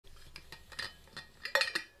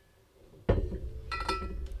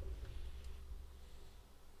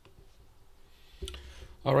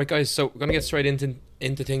All right, guys. So we're gonna get straight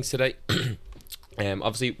into things today.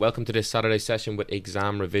 Obviously, welcome to this Saturday session with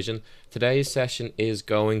exam revision. Today's session is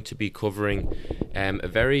going to be covering a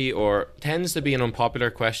very, or tends to be an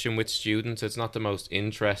unpopular question with students. It's not the most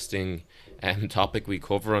interesting topic we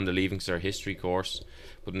cover on the Leaving Cert History course,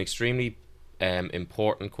 but an extremely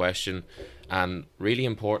important question, and really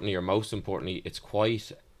importantly, or most importantly, it's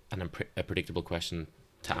quite a predictable question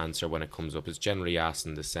to answer when it comes up. Is generally asked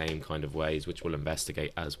in the same kind of ways, which we'll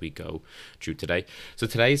investigate as we go through today. So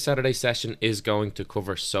today's Saturday session is going to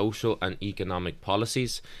cover social and economic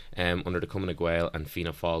policies under the Cumann and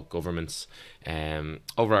Fianna Fáil governments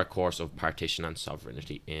over our course of partition and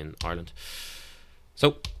sovereignty in Ireland.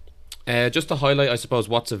 So just to highlight, I suppose,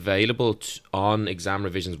 what's available on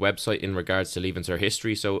ExamRevision's website in regards to Leaving Cert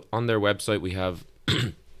History. So on their website we have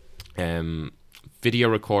video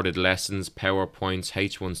recorded lessons, PowerPoints,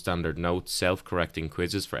 H1 standard notes, self-correcting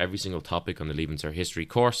quizzes for every single topic on the Leaving Cert History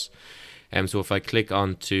course. So if I click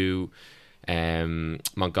onto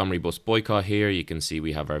Montgomery Bus Boycott here, you can see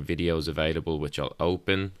we have our videos available, which I'll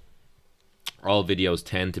open. All videos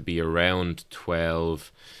tend to be around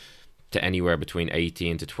 12 to anywhere between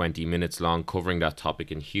 18 to 20 minutes long, covering that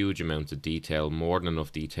topic in huge amounts of detail, more than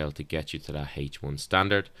enough detail to get you to that H1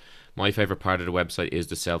 standard. My favourite part of the website is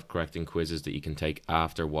the self-correcting quizzes that you can take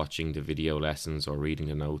after watching the video lessons or reading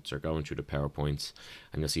the notes or going through the PowerPoints,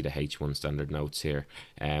 and you'll see the H1 standard notes here.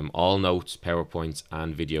 All notes, PowerPoints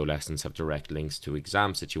and video lessons have direct links to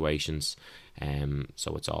exam situations,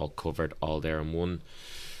 so it's all covered all there in one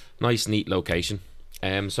nice neat location.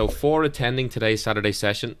 So for attending today's Saturday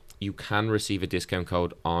session, you can receive a discount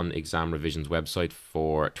code on ExamRevision's website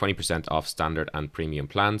for 20% off standard and premium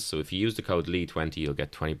plans. So if you use the code LEE20, you'll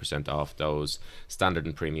get 20% off those standard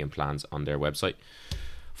and premium plans on their website.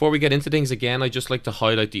 Before we get into things again, I'd just like to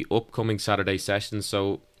highlight the upcoming Saturday sessions.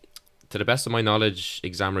 So to the best of my knowledge,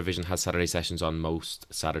 ExamRevision has Saturday sessions on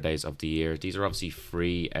most Saturdays of the year. These are obviously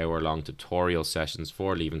free hour-long tutorial sessions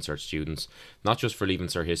for Leaving Cert students, not just for Leaving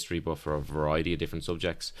Cert History, but for a variety of different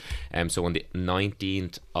subjects. So on the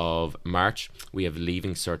 19th of March, we have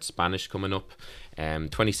Leaving Cert Spanish coming up.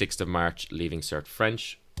 26th of March, Leaving Cert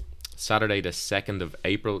French. Saturday the 2nd of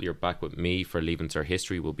April, you're back with me for Leaving Cert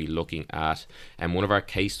History. We'll be looking at one of our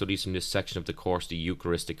case studies from this section of the course, the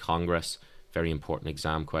Eucharistic Congress. Very important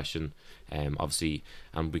exam question, obviously,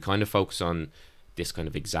 and we kind of focus on this kind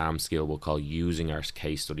of exam skill we'll call using our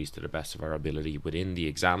case studies to the best of our ability within the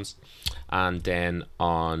exams. And then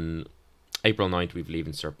on April 9th, we've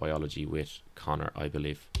Leaving Cert Biology with Connor, I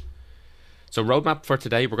believe. So roadmap for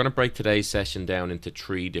today, we're going to break today's session down into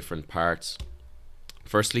 3 different parts.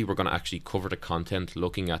 Firstly, we're going to actually cover the content,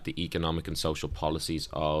 looking at the economic and social policies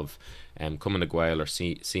of Cumann or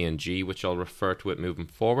CNG, which I'll refer to it moving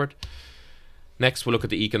forward. Next, we'll look at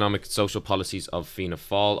the economic and social policies of Fianna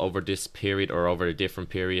Fáil over this period or over a different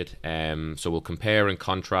period. So we'll compare and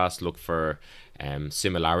contrast, look for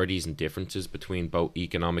similarities and differences between both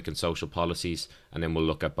economic and social policies, and then we'll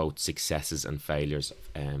look at both successes and failures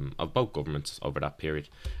of both governments over that period.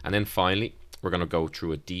 And then finally, we're going to go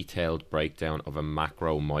through a detailed breakdown of a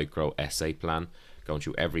macro-micro essay plan, going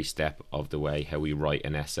through every step of the way, how we write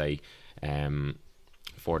an essay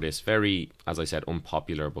for this very, as I said,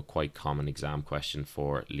 unpopular but quite common exam question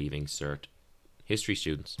for Leaving Cert History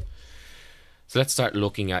students. So let's start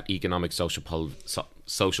looking at economic social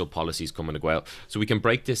policies coming as well. So we can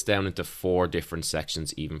break this down into 4 different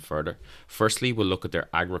sections even further. Firstly, we'll look at their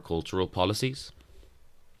agricultural policies.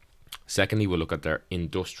 Secondly, we'll look at their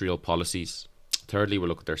industrial policies. Thirdly, we'll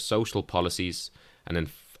look at their social policies. And then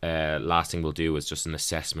last thing we'll do is just an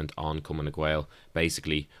assessment on Cumann.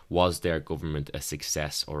 Basically, was their government a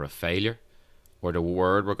success or a failure? Or the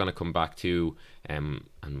word we're going to come back to, and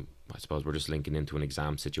I suppose we're just linking into an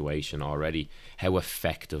exam situation already, how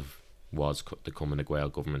effective was the Cumann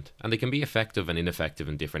government? And they can be effective and ineffective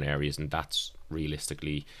in different areas, and that's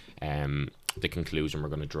realistically the conclusion we're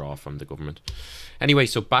going to draw from the government. Anyway,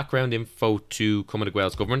 so background info to Cumann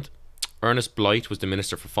government. Ernest Blight was the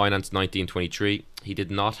Minister for Finance 1923. He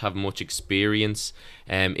did not have much experience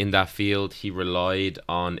in that field. He relied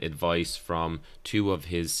on advice from 2 of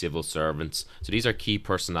his civil servants. So these are key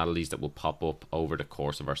personalities that will pop up over the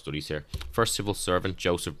course of our studies here. First civil servant,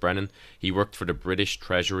 Joseph Brennan. He worked for the British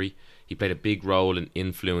Treasury. He played a big role in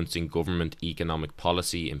influencing government economic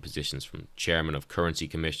policy in positions from chairman of currency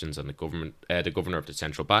commissions and the governor of the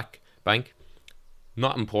central bank.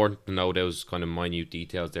 Not important to know those kind of minute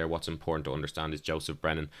details there. What's important to understand is Joseph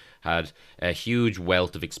Brennan had a huge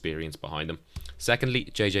wealth of experience behind him. Secondly,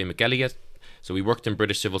 J.J. McElligott. So he worked in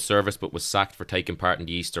British civil service but was sacked for taking part in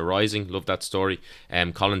the Easter Rising. Love that story.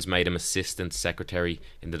 Collins made him assistant secretary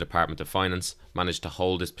in the Department of Finance, managed to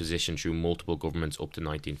hold his position through multiple governments up to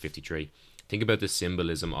 1953. Think about the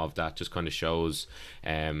symbolism of that, just kind of shows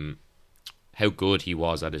how good he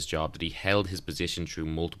was at his job, that he held his position through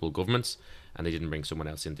multiple governments and they didn't bring someone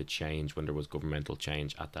else in to change when there was governmental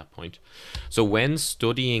change at that point. So when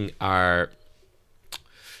studying our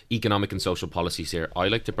economic and social policies here, I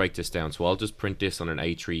like to break this down. So I'll just print this on an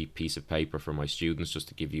A3 piece of paper for my students just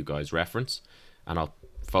to give you guys reference, and I'll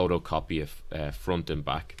photocopy it front and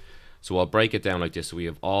back. So I'll break it down like this so we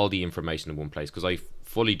have all the information in one place, because I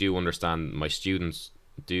fully do understand my students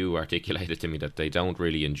do articulate it to me that they don't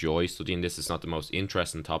really enjoy studying this. It's not the most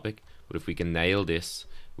interesting topic, but if we can nail this,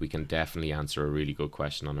 we can definitely answer a really good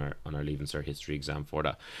question on our Leaving Cert History exam for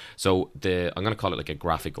that. So I'm going to call it like a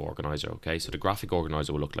graphic organizer, okay? So the graphic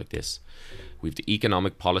organizer will look like this. We have the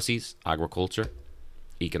economic policies, agriculture,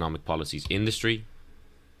 economic policies, industry,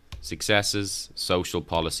 successes, social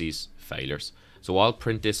policies, failures. So I'll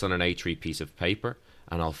print this on an A3 piece of paper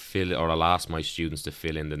and I'll ask my students to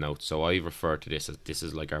fill in the notes. So I refer to this as, this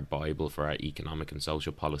is like our Bible for our economic and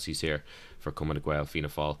social policies here for Cumann, nGaedheal, Fianna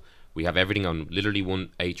Fáil. We have everything on literally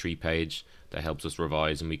one A3 page that helps us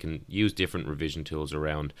revise, and we can use different revision tools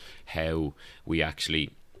around how we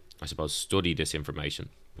actually, I suppose, study this information.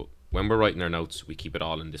 But when we're writing our notes, we keep it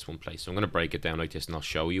all in this one place. So I'm going to break it down like this and I'll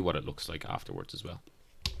show you what it looks like afterwards as well.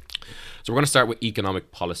 So we're going to start with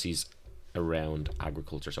economic policies around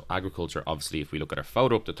agriculture. So agriculture, obviously, if we look at our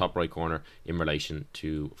photo up the top right corner, in relation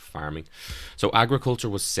to farming. So agriculture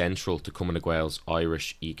was central to Cumann nGaedheal's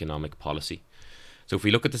Irish economic policy. So if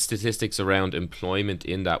we look at the statistics around employment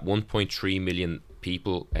in that, 1.3 million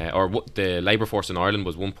people, the labour force in Ireland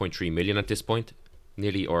was 1.3 million at this point.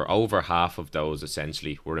 Nearly or over half of those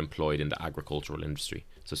essentially were employed in the agricultural industry.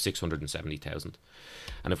 So 670,000.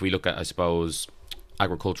 And if we look at, I suppose,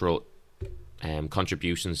 agricultural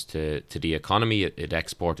contributions to the economy, it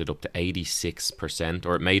exported up to 86%,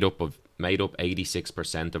 or it made up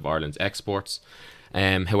 86% of Ireland's exports.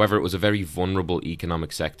 However, it was a very vulnerable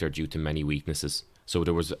economic sector due to many weaknesses. So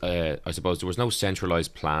there was, I suppose, there was no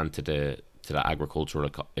centralised plan to the agricultural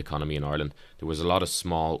economy in Ireland. There was a lot of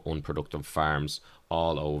small, unproductive farms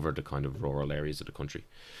all over the kind of rural areas of the country.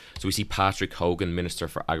 So we see Patrick Hogan, Minister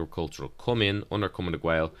for Agriculture, come in under Cumann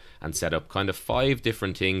nGaedheal and set up kind of 5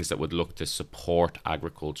 different things that would look to support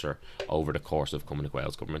agriculture over the course of Cumann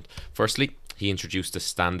nGaedheal's government. Firstly, he introduced the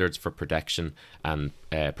standards for production and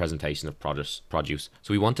presentation of produce.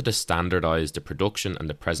 So we wanted to standardise the production and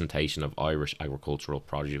the presentation of Irish agricultural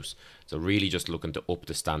produce. So really just looking to up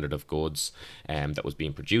the standard of goods that was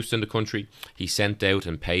being produced in the country. He sent out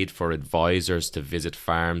and paid for advisors to visit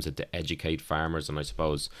farms and to educate farmers, and I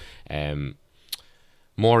suppose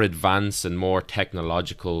more advanced and more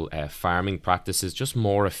technological farming practices, just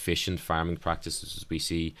more efficient farming practices as we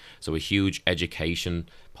see. So a huge education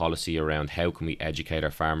policy around how can we educate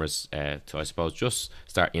our farmers to, I suppose, just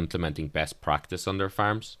start implementing best practice on their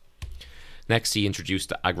farms. Next, he introduced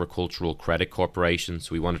the Agricultural Credit Corporation.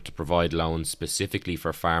 So we wanted to provide loans specifically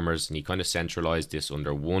for farmers, and he kind of centralised this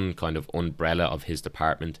under one kind of umbrella of his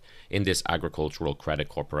department in this Agricultural Credit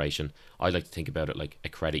Corporation. I like to think about it like a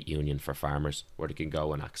credit union for farmers, where they can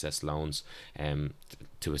go and access loans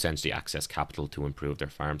to essentially access capital to improve their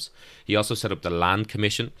farms. He also set up the Land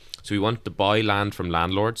Commission. So he wanted to buy land from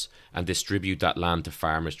landlords and distribute that land to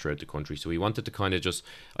farmers throughout the country. So he wanted to kind of just,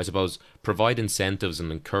 I suppose, provide incentives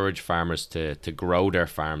and encourage farmers to grow their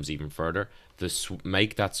farms even further, to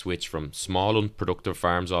make that switch from small unproductive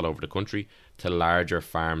farms all over the country to larger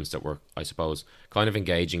farms that were, I suppose, kind of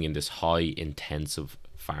engaging in this high intensive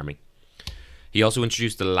farming. He also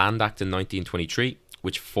introduced the Land Act in 1923,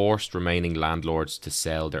 which forced remaining landlords to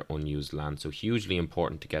sell their unused land. So hugely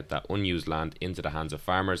important to get that unused land into the hands of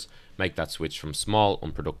farmers, make that switch from small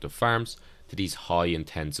unproductive farms to these high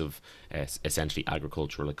intensive essentially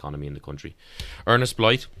agricultural economy in the country. Ernest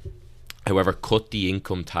Blythe, however, cut the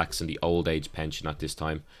income tax and the old age pension at this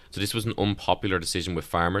time. So this was an unpopular decision with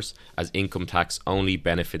farmers, as income tax only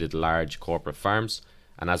benefited large corporate farms.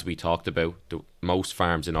 And as we talked about, most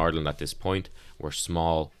farms in Ireland at this point were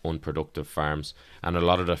small, unproductive farms, and a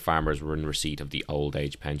lot of the farmers were in receipt of the old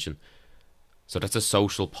age pension. So that's a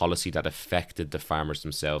social policy that affected the farmers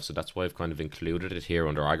themselves. So that's why I've kind of included it here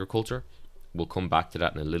under agriculture. We'll come back to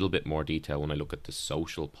that in a little bit more detail when I look at the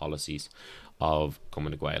social policies of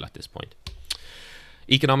Cumann nGaedheal at this point.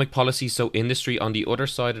 Economic policies, so industry on the other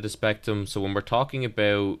side of the spectrum. So when we're talking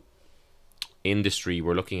about industry,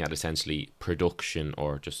 we're looking at essentially production,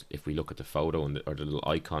 or just if we look at the photo or the little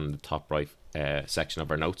icon in the top right section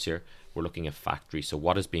of our notes here, we're looking at factories. So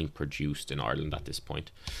what is being produced in Ireland at this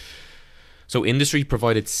point? So industry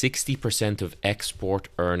provided 60% of export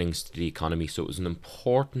earnings to the economy. So it was an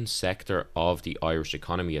important sector of the Irish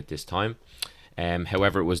economy at this time.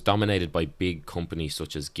 However, it was dominated by big companies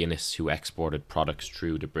such as Guinness, who exported products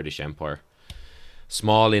through the British Empire.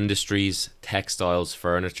 Small industries, textiles,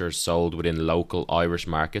 furniture sold within local Irish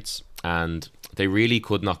markets, and they really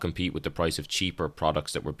could not compete with the price of cheaper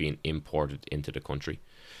products that were being imported into the country.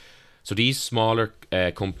 So these smaller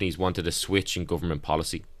companies wanted a switch in government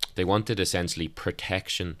policy. They wanted essentially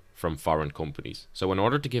protection from foreign companies. So in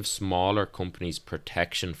order to give smaller companies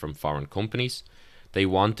protection from foreign companies, they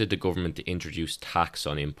wanted the government to introduce tax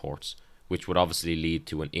on imports, which would obviously lead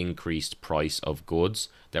to an increased price of goods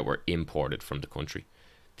that were imported from the country.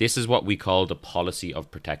 This is what we call the policy of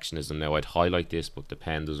protectionism. Now, I'd highlight this, but the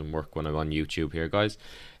pen doesn't work when I'm on YouTube here, guys.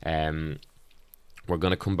 We're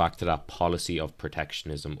going to come back to that policy of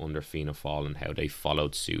protectionism under Fianna Fáil and how they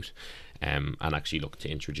followed suit and actually looked to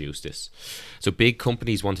introduce this. So big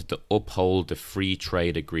companies wanted to uphold the free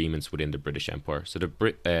trade agreements within the British Empire. So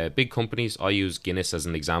the big companies, I use Guinness as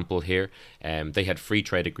an example here, they had free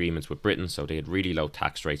trade agreements with Britain, so they had really low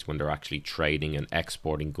tax rates when they're actually trading and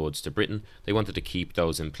exporting goods to Britain. They wanted to keep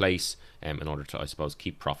those in place in order to, I suppose,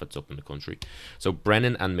 keep profits up in the country. So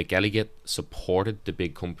Brennan and nGaedheal supported the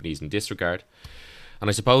big companies in this regard. And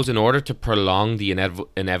I suppose in order to prolong the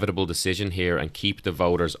inevitable decision here and keep the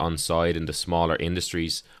voters on side in the smaller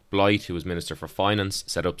industries, Blythe, who was Minister for Finance,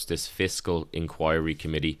 set up this fiscal inquiry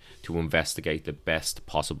committee to investigate the best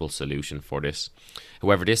possible solution for this.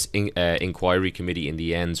 However, this inquiry committee in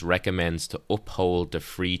the end recommends to uphold the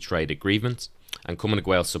free trade agreement, and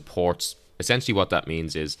Cumann supports, essentially what that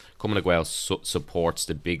means is Cumann supports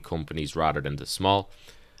the big companies rather than the small.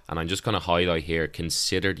 And I'm just going to highlight here,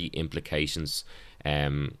 consider the implications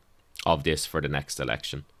of this for the next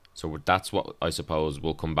election. So that's what I suppose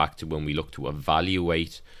we'll come back to when we look to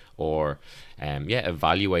evaluate or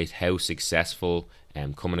evaluate how successful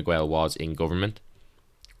Cumann was in government.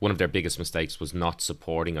 One of their biggest mistakes was not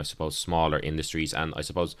supporting, I suppose, smaller industries, and I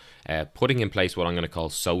suppose putting in place what I'm going to call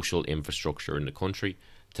social infrastructure in the country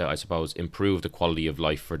to, I suppose, improve the quality of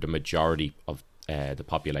life for the majority of the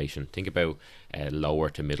population. Think about lower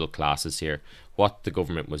to middle classes here. What the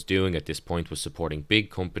government was doing at this point was supporting big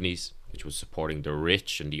companies, which was supporting the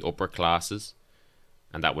rich and the upper classes,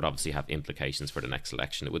 and that would obviously have implications for the next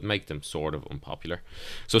election. It would make them sort of unpopular.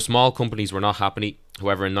 So small companies were not happy.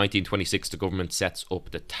 However, in 1926, the government sets up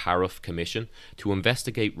the Tariff Commission to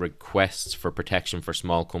investigate requests for protection for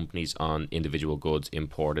small companies on individual goods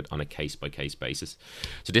imported on a case-by-case basis.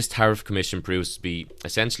 So this Tariff Commission proves to be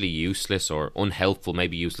essentially useless or unhelpful,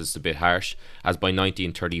 maybe useless is a bit harsh, as by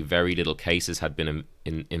 1930 very little cases had been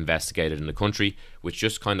investigated in the country, which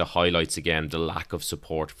just kind of highlights again the lack of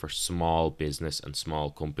support for small business and small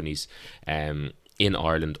companies in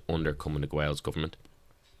Ireland under Cumann government.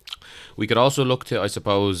 We could also look to, I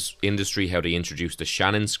suppose, industry, how they introduced the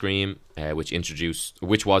Shannon Scheme, which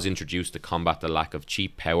was introduced to combat the lack of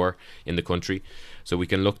cheap power in the country. So we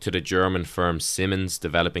can look to the German firm Siemens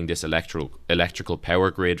developing this electrical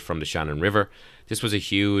power grid from the Shannon River. This was a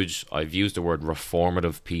huge, I've used the word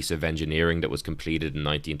reformative piece of engineering that was completed in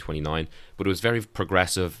 1929, but it was very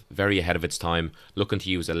progressive, very ahead of its time, looking to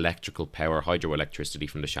use electrical power, hydroelectricity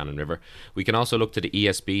from the Shannon River. We can also look to the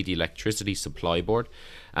ESB, the Electricity Supply Board,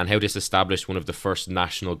 and how this established one of the first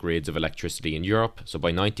national grids of electricity in Europe. So by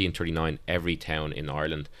 1939, every town in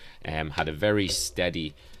Ireland had a very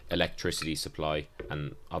steady electricity supply,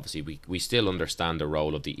 and obviously we still understand the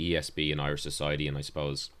role of the ESB in Irish society, and I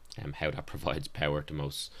suppose how that provides power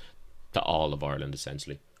to all of Ireland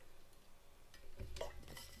essentially.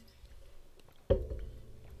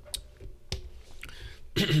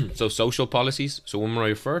 So social policies. So when we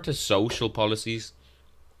refer to social policies,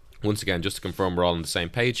 once again, just to confirm we're all on the same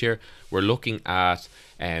page here, we're looking at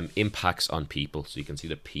impacts on people. So you can see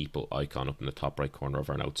the people icon up in the top right corner of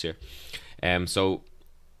our notes here. So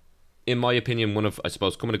in my opinion, one of, I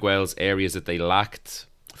suppose, Cumann areas that they lacked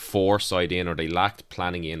foresight in, or they lacked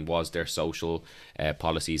planning in, was their social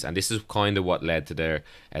policies, and this is kind of what led to their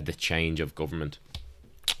the change of government.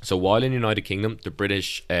 So while in the United Kingdom, the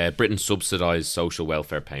Britain subsidised social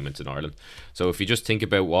welfare payments in Ireland. So if you just think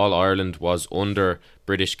about, while Ireland was under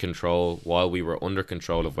British control, while we were under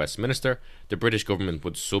control of Westminster, the British government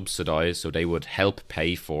would subsidise, so they would help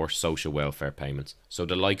pay for social welfare payments. So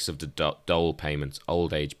the likes of the dole payments,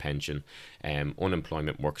 old age pension,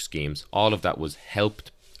 unemployment work schemes, all of that was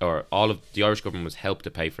helped or all of the Irish government was helped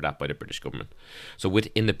to pay for that by the British government. So with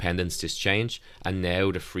independence this changed, and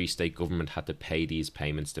now the Free State government had to pay these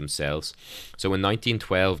payments themselves. So in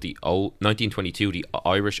 1922 the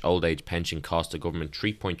Irish old age pension cost the government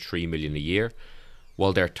 3.3 million a year,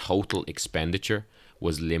 while their total expenditure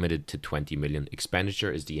was limited to 20 million.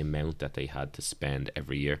 Expenditure is the amount that they had to spend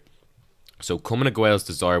every year. So Cumann and Gael's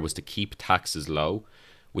desire was to keep taxes low,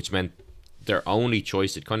 which meant their only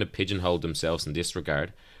choice, it kind of pigeonholed themselves in this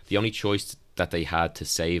regard, the only choice that they had to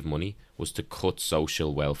save money was to cut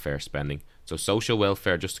social welfare spending. So social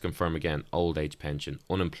welfare, just to confirm again, old age pension,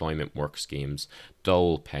 unemployment work schemes,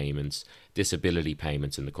 dole payments, disability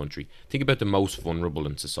payments in the country. Think about the most vulnerable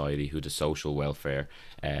in society who the social welfare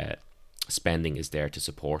spending is there to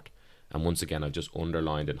support. And once again, I've just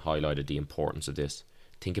underlined and highlighted the importance of this.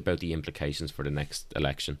 Think about the implications for the next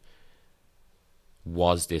election.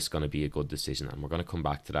 Was this going to be a good decision? And we're going to come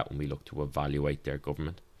back to that when we look to evaluate their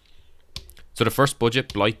government. So the first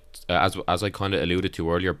budget, Blight, as I kind of alluded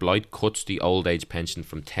to earlier, Blight cuts the old age pension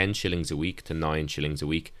from 10 shillings a week to 9 shillings a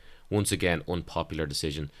week. Once again, unpopular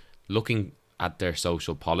decision. Looking at their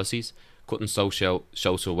social policies, cutting social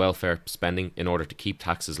welfare spending in order to keep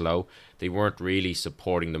taxes low, they weren't really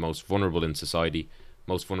supporting the most vulnerable in society.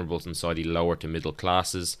 Most vulnerable in society, lower to middle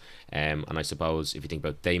classes, and I suppose if you think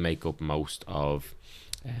about, they make up most of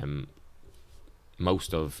the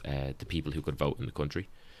people who could vote in the country.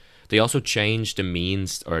 They also changed the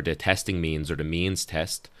means, or the testing means, or the means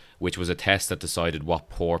test, which was a test that decided what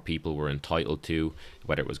poor people were entitled to,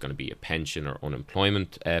 whether it was going to be a pension or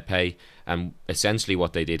unemployment pay. And essentially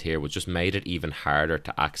what they did here was just made it even harder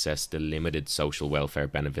to access the limited social welfare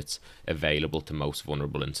benefits available to most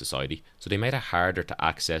vulnerable in society. So they made it harder to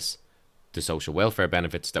access the social welfare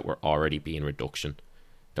benefits that were already being reduced.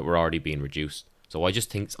 So I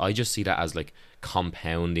just see that as like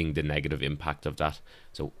compounding the negative impact of that.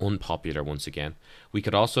 So unpopular once again. We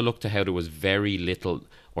could also look to how there was very little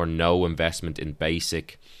or no investment in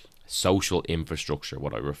basic social infrastructure,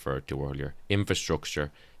 what I referred to earlier.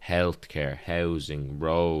 Infrastructure, healthcare, housing,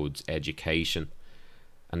 roads, education.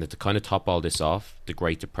 And to kind of top all this off, the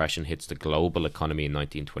Great Depression hits the global economy in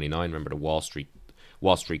 1929. Remember the Wall Street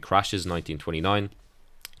crashes in 1929.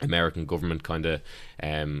 American government kind of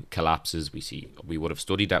collapses. We would have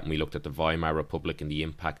studied that when we looked at the Weimar Republic and the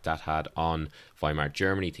impact that had on Weimar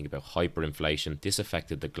Germany. Think about hyperinflation. This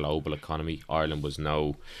affected the global economy. Ireland was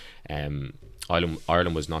not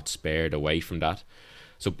spared away from that.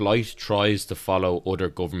 So Blight tries to follow other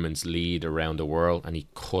governments' lead around the world, and he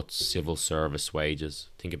cuts civil service wages.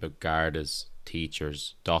 Think about Gardas,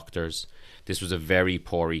 teachers, doctors. This was a very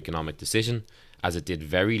poor economic decision, as it did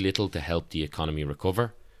very little to help the economy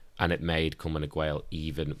recover, and it made Cumann and Gael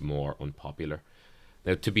even more unpopular.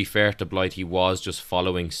 Now, to be fair to Blight, he was just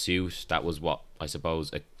following suit. That was what I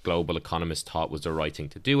suppose a global economist thought was the right thing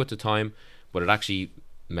to do at the time, but it actually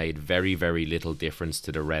made very, very little difference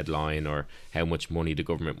to the red line or how much money the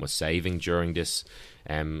government was saving during this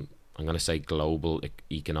I'm going to say global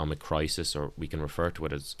economic crisis, or we can refer to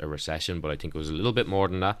it as a recession, but I think it was a little bit more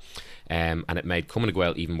than that. And it made Cumann and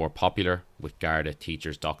Gael even more popular with Garda,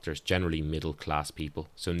 teachers, doctors, generally middle class people.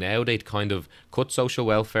 So now they'd kind of cut social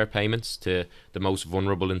welfare payments to the most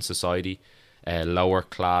vulnerable in society, lower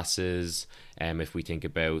classes, if we think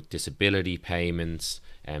about disability payments,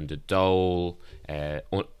 the dole,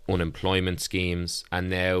 unemployment schemes, and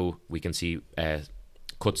now we can see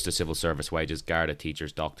cuts to civil service wages, Garda,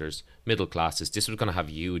 teachers, doctors, middle classes. This was going to have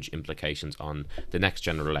huge implications on the next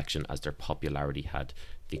general election, as their popularity had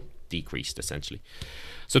decreased essentially.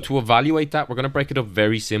 So to evaluate that, we're going to break it up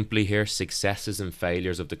very simply here: successes and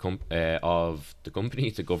failures of the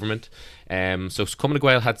company, the government. So Cumann and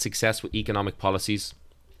Gael had success with economic policies.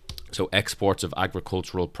 So exports of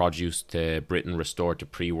agricultural produce to Britain restored to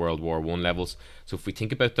pre-World War I levels. So if we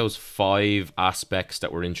think about those 5 aspects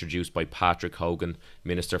that were introduced by Patrick Hogan,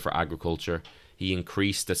 Minister for Agriculture, he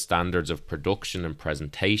increased the standards of production and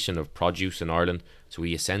presentation of produce in Ireland. So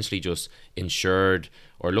he essentially just ensured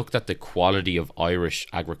or looked at the quality of Irish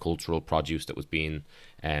agricultural produce that was being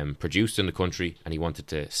produced in the country, and he wanted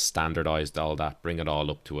to standardise all that, bring it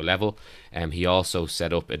all up to a level. He also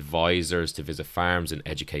set up advisors to visit farms and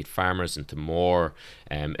educate farmers into more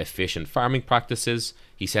efficient farming practices.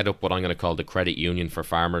 He set up what I'm going to call the Credit Union for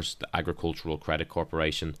Farmers, the Agricultural Credit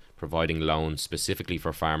Corporation, providing loans specifically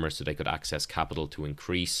for farmers so they could access capital to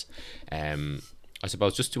increase, I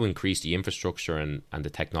suppose, just to increase the infrastructure and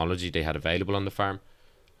the technology they had available on the farm.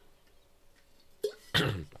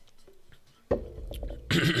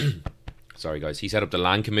 Sorry guys. He set up the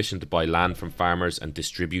Land Commission to buy land from farmers and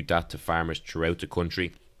distribute that to farmers throughout the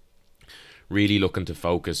country, really looking to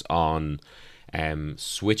focus on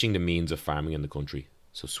switching the means of farming in the country.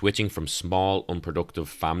 So switching from small, unproductive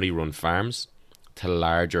family-run farms to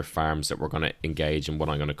larger farms that were going to engage in what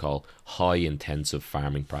I'm going to call high-intensive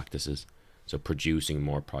farming practices. So producing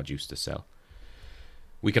more produce to sell.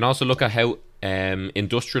 We can also look at how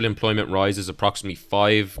industrial employment rises approximately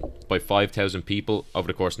 5,000 people over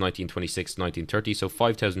the course of 1926 to 1930. So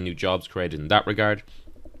 5,000 new jobs created in that regard.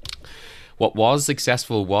 What was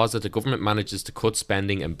successful was that the government manages to cut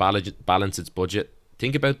spending and balance its budget.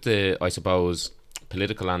 Think about the, I suppose,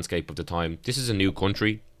 political landscape of the time. This is a new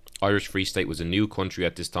country. Irish Free State was a new country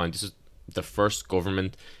at this time. This is the first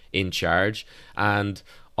government in charge, and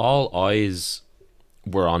all eyes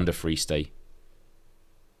were on the Free State.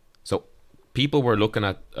 So people were looking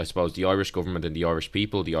at, I suppose, the Irish government and the Irish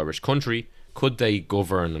people, the Irish country. Could they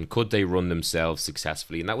govern and could they run themselves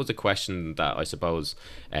successfully? And that was a question that I suppose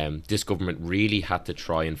this government really had to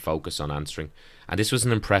try and focus on answering. And this was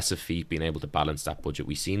an impressive feat, being able to balance that budget.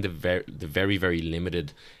 We've seen the very, very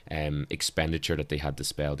limited expenditure that they had to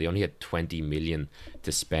spend. They only had 20 million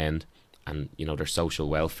to spend, and you know, their social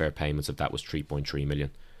welfare payments of that was 3.3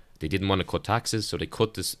 million. They didn't want to cut taxes, so they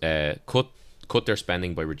cut this cut their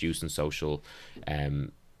spending by reducing social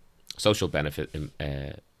benefit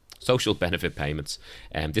payments.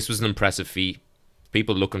 This was an impressive feat.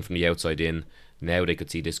 People looking from the outside in, now they could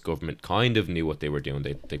see this government kind of knew what they were doing.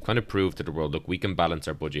 They kind of proved to the world, look, we can balance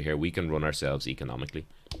our budget here, we can run ourselves economically.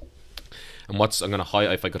 And I'm going to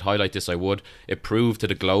highlight, if I could highlight this, I would. It proved to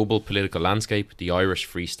the global political landscape the Irish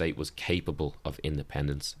Free State was capable of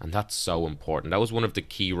independence, and that's so important. That was one of the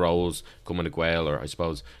key roles Cumann or I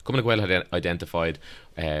suppose Cumann had identified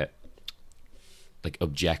like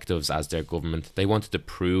objectives as their government. They wanted to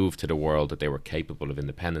prove to the world that they were capable of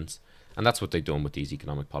independence, and that's what they've done with these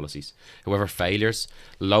economic policies. However, failures,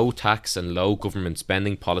 low tax and low government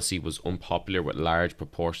spending policy was unpopular with large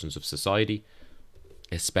proportions of society,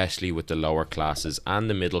 especially with the lower classes and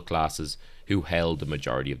the middle classes who held the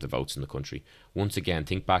majority of the votes in the country. Once again,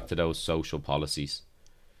 think back to those social policies.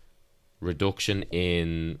 Reduction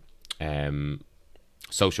in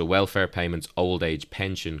social welfare payments, old age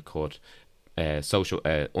pension cut, social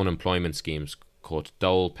unemployment schemes cut,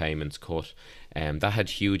 dole payments cut. That had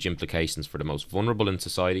huge implications for the most vulnerable in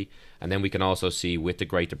society. And then we can also see with the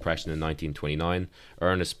Great Depression in 1929,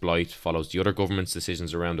 Ernest Blythe follows the other government's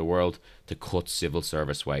decisions around the world to cut civil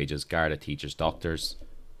service wages, Garda teachers, doctors,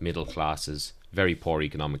 middle classes. Very poor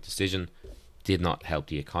economic decision, did not help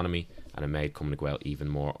the economy, and it made Cumann even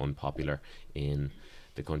more unpopular in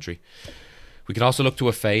the country. We can also look to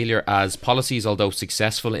a failure as policies, although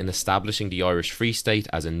successful in establishing the Irish Free State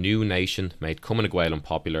as a new nation, made Cumann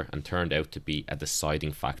unpopular and turned out to be a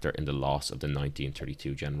deciding factor in the loss of the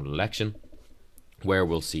 1932 general election, where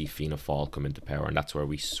we'll see Fianna Fáil come into power. And that's where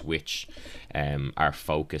we switch our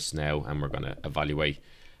focus now, and we're going to evaluate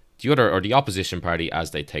the other, or the opposition party,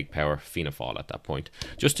 as they take power, Fianna Fáil at that point.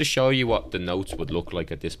 Just to show you what the notes would look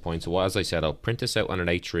like at this point. So as I said, I'll print this out on an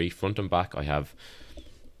A3, front and back. I have,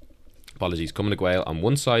 apologies, Cumann on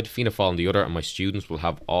one side, Fianna Fáil on the other, and my students will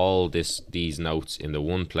have all these notes in the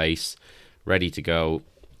one place, ready to go.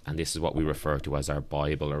 And this is what we refer to as our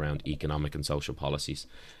Bible around economic and social policies.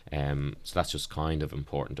 So that's just kind of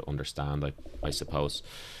important to understand, I suppose.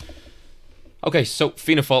 Okay, so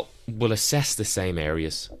Fianna Fáil will assess the same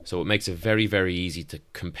areas. So it makes it very, very easy to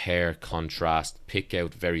compare, contrast, pick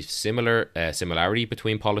out very similarity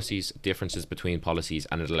between policies, differences between policies,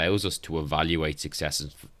 and it allows us to evaluate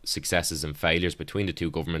successes and failures between the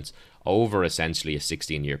two governments over essentially a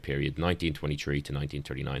 16-year period, 1923 to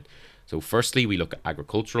 1939. So firstly, we look at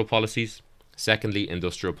agricultural policies. Secondly,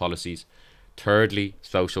 industrial policies. Thirdly,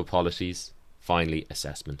 social policies. Finally,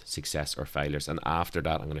 assessment, success or failures. And after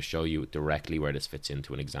that, I'm going to show you directly where this fits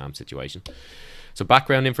into an exam situation. So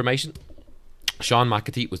background information. Sean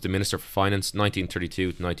McAtee was the Minister for Finance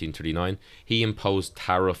 1932 to 1939. He imposed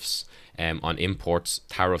tariffs on imports,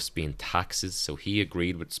 tariffs being taxes. So he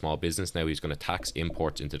agreed with small business. Now he's going to tax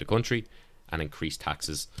imports into the country and increase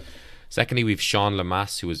taxes. Secondly, we've Sean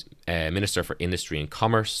Lemass, who was Minister for Industry and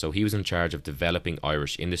Commerce. So he was in charge of developing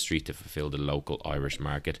Irish industry to fulfil the local Irish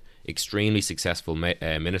market. Extremely successful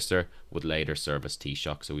minister, would later serve as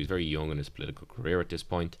Taoiseach. So he's very young in his political career at this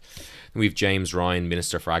point. And we've James Ryan,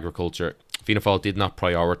 Minister for Agriculture. Fianna Fáil did not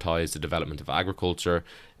prioritise the development of agriculture.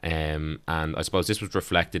 And I suppose this was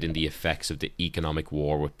reflected in the effects of the economic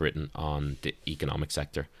war with Britain on the economic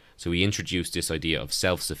sector. So he introduced this idea of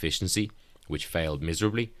self-sufficiency, which failed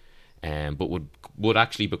miserably. But would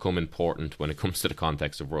actually become important when it comes to the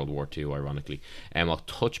context of World War II, ironically. I'll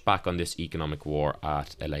touch back on this economic war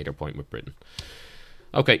at a later point with Britain.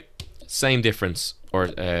 Okay, same difference, or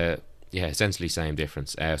essentially same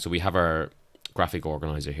difference. So we have our graphic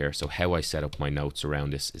organizer here. So how I set up my notes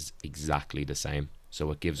around this is exactly the same.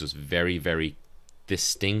 So it gives us very, very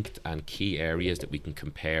distinct and key areas that we can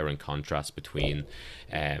compare and contrast between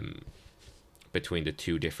the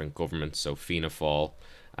two different governments. So Fianna Fáil,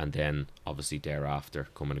 and then obviously thereafter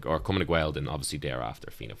Cumann Gaedheal, then obviously thereafter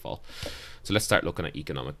Fianna Fáil. So let's start looking at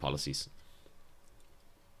economic policies.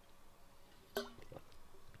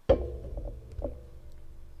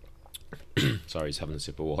 Sorry, he's having a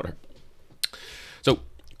sip of water. So,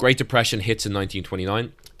 Great Depression hits in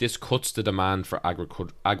 1929. This cuts the demand for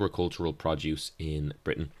agricultural produce in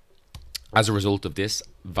Britain. As a result of this,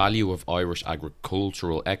 value of Irish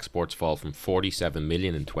agricultural exports fall from 47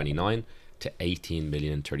 million in 29 to 18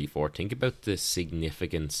 million in 34. Think about the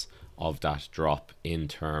significance of that drop in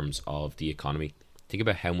terms of the economy. Think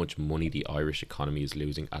about how much money the Irish economy is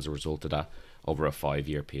losing as a result of that over a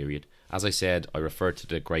 5-year period. As I said, I referred to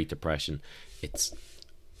the Great Depression. It's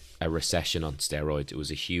a recession on steroids. It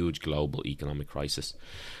was a huge global economic crisis.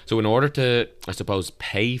 So in order to, I suppose,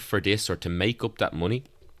 pay for this or to make up that money,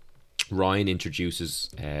 Ryan introduces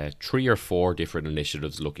 3 or 4 different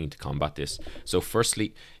initiatives looking to combat this. So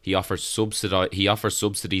firstly, he offers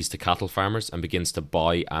subsidies to cattle farmers and begins to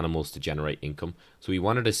buy animals to generate income. So he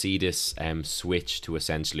wanted to see this switch to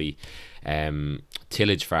essentially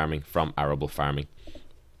tillage farming from arable farming.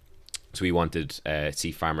 So we wanted to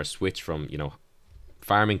see farmers switch from,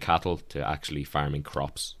 farming cattle to actually farming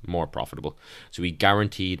crops, more profitable. So he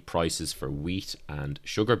guaranteed prices for wheat and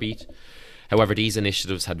sugar beet. However, these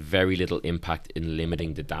initiatives had very little impact in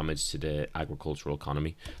limiting the damage to the agricultural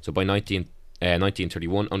economy. So by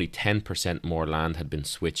 1931, only 10% more land had been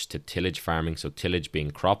switched to tillage farming, so tillage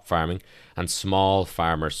being crop farming, and small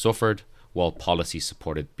farmers suffered while policy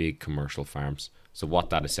supported big commercial farms. So what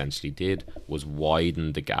that essentially did was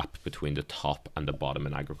widen the gap between the top and the bottom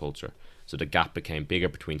in agriculture. So the gap became bigger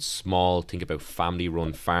between small, think about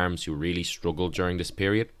family-run farms who really struggled during this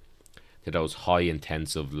period, to those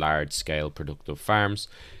high-intensive, large-scale productive farms.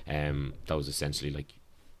 Those essentially like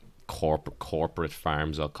corporate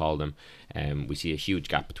farms, I'll call them. We see a huge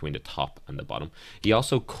gap between the top and the bottom. He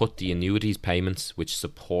also cut the annuities payments, which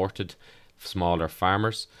supported smaller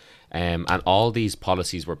farmers. And all these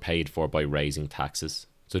policies were paid for by raising taxes.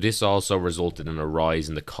 So this also resulted in a rise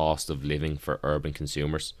in the cost of living for urban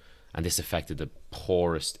consumers. And this affected the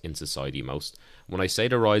poorest in society most. When I say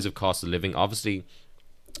the rise of cost of living, obviously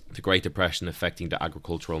the Great Depression affecting the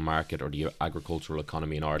agricultural market or the agricultural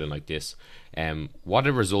economy in Ireland like this, what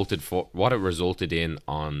it resulted in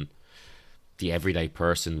on the everyday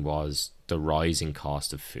person was the rising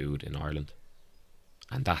cost of food in Ireland.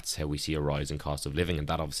 And that's how we see a rising cost of living, and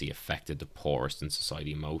that obviously affected the poorest in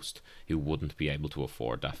society most, who wouldn't be able to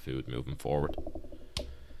afford that food moving forward.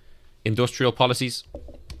 Industrial policies.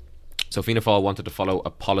 So Fianna Fáil wanted to follow a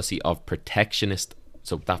policy of protectionism,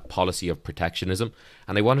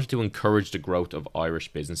 and they wanted to encourage the growth of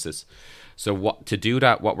Irish businesses. So what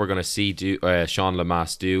we're going to see Sean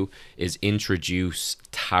Lemass do is introduce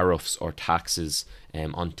tariffs or taxes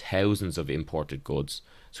on thousands of imported goods.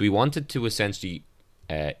 So he wanted to essentially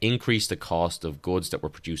increase the cost of goods that were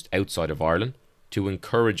produced outside of Ireland to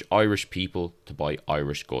encourage Irish people to buy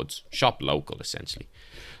Irish goods, shop local essentially.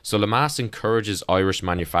 So Lemass encourages Irish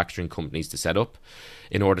manufacturing companies to set up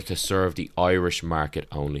in order to serve the Irish market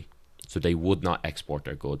only. So they would not export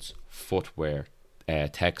their goods, footwear,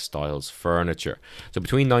 textiles, furniture. So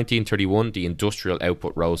between 1931, the industrial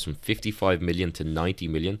output rose from 55 million to 90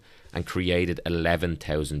 million and created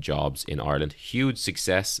 11,000 jobs in Ireland. Huge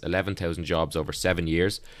success, 11,000 jobs over 7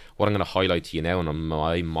 years. What I'm going to highlight to you now, and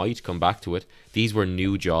I might come back to it, these were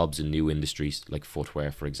new jobs in new industries like footwear,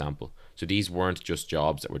 for example. So these weren't just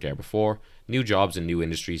jobs that were there before. New jobs in new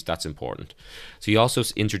industries, that's important. So he also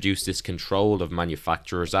introduced this Control of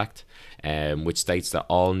Manufacturers Act, which states that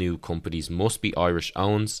all new companies must be Irish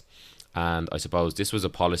owned. And I suppose this was a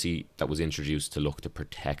policy that was introduced to look to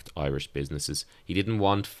protect Irish businesses. He didn't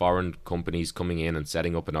want foreign companies coming in and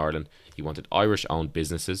setting up in Ireland. He wanted Irish owned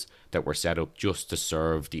businesses that were set up just to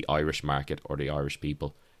serve the Irish market or the Irish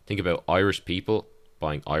people. Think about Irish people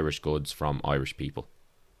buying Irish goods from Irish people.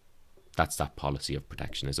 That's that policy of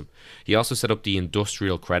protectionism. He also set up the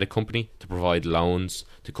Industrial Credit Company to provide loans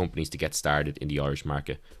to companies to get started in the Irish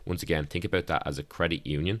market. Once again, think about that as a credit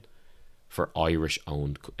union for Irish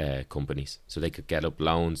owned companies. So they could get up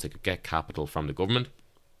loans, they could get capital from the government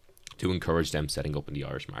to encourage them setting up in the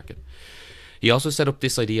Irish market. He also set up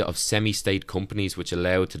this idea of semi-state companies, which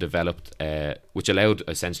allowed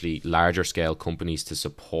essentially larger scale companies to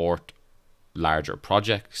support larger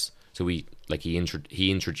projects. So he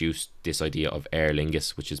introduced this idea of Aer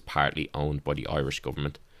Lingus, which is partly owned by the Irish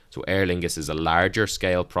government. So Aer Lingus is a larger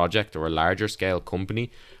scale project or a larger scale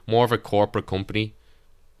company, more of a corporate company,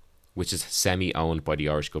 which is semi-owned by the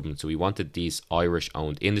Irish government. So we wanted these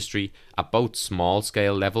Irish-owned industry at both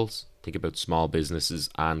small-scale levels, think about small businesses,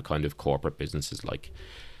 and kind of corporate businesses like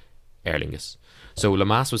Aer Lingus. So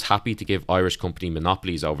Lemass was happy to give Irish company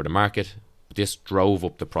monopolies over the market, but this drove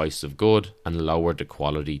up the price of good and lowered the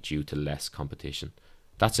quality due to less competition.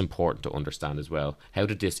 That's important to understand as well. How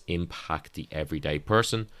did this impact the everyday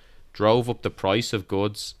person? Drove up the price of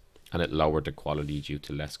goods and it lowered the quality due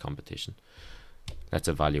to less competition. Let's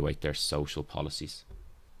evaluate their social policies.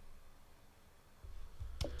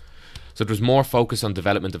 So there was more focus on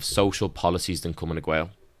development of social policies than Cumann na nGaedheal.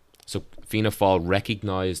 So Fianna Fáil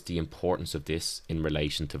recognised the importance of this in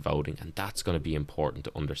relation to voting, and that's going to be important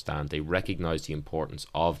to understand. They recognised the importance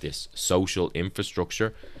of this social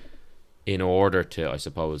infrastructure in order to, I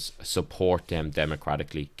suppose, support them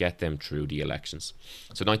democratically, get them through the elections.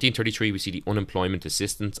 So 1933, we see the Unemployment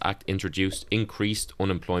Assistance Act introduced, increased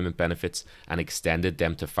unemployment benefits and extended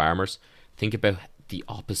them to farmers. Think about the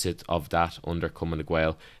opposite of that under Cumann na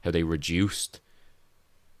nGaedheal, how they reduced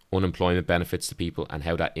unemployment benefits to people and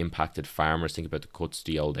how that impacted farmers. Think about the cuts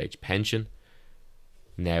to the old age pension.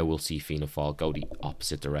 Now we'll see Fianna Fáil go the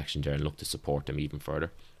opposite direction there and look to support them even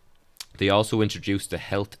further. They also introduced the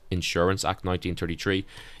Health Insurance Act 1933,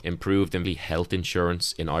 improved the health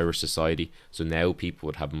insurance in Irish society. So now people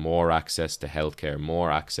would have more access to healthcare,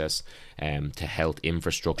 more access to health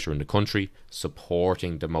infrastructure in the country,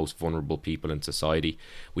 supporting the most vulnerable people in society.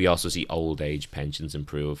 We also see old age pensions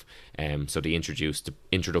improve. So they introduced the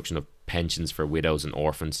introduction of pensions for widows and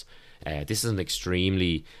orphans. This is an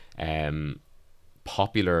extremely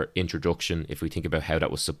popular introduction if we think about how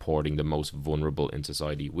that was supporting the most vulnerable in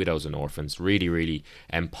society, widows and orphans. Really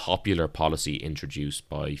popular policy introduced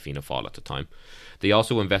by Fianna Fáil at the time. They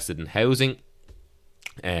also invested in housing.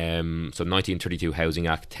 So 1932 Housing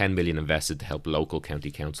Act, 10 million invested to help local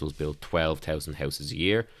county councils build 12,000 houses a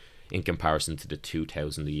year in comparison to the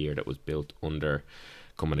 2,000 a year that was built under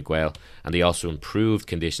Cumann na nGaedheal. And they also improved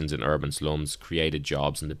conditions in urban slums, created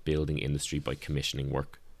jobs in the building industry by commissioning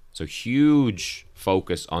work. So huge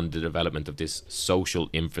focus on the development of this social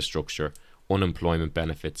infrastructure, unemployment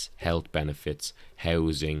benefits, health benefits,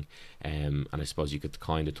 housing, and I suppose you could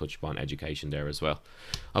kind of touch upon education there as well.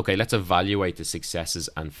 Okay, let's evaluate the successes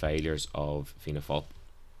and failures of Fianna Fáil.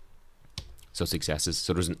 So successes.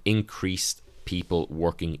 So there's an increased people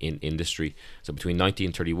working in industry. So between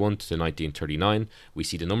 1931 to 1939, we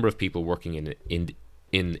see the number of people working in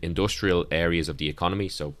industrial areas of the economy,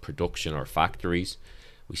 so production or factories.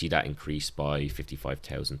 We see that increase by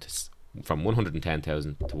 55,000 from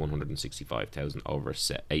 110,000 to 165,000 over a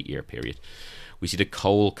 8-year period. We see the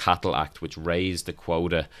Coal Cattle Act, which raised the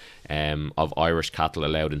quota of Irish cattle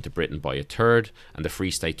allowed into Britain by a third, and the Free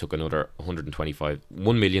State took another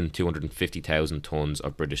 1,250,000 tonnes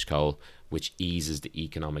of British coal, which eases the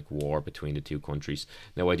economic war between the two countries.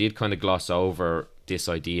 Now, I did kind of gloss over this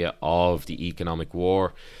idea of the economic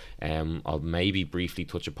war. I'll maybe briefly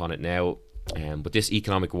touch upon it now. But this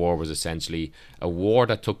economic war was essentially a war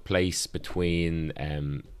that took place between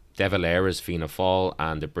De Valera's Fianna Fáil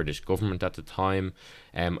and the British government at the time,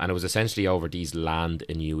 and it was essentially over these land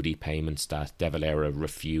annuity payments that De Valera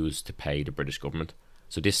refused to pay the British government.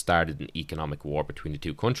 So this started an economic war between the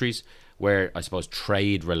two countries where, I suppose,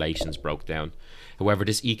 trade relations broke down. However,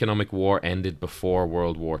 this economic war ended before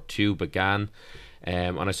World War II began,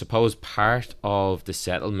 and I suppose part of the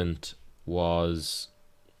settlement was,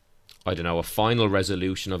 I don't know, a final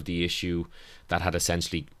resolution of the issue that had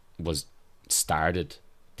essentially was started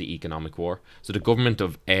the economic war. So the government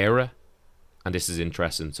of Éire, and this is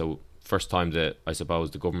interesting, so first time the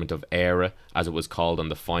government of Éire, as it was called on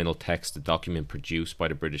the final text, the document produced by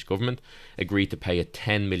the British government, agreed to pay a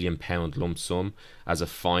 £10 million lump sum as a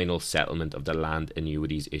final settlement of the land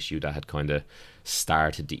annuities issue that had kind of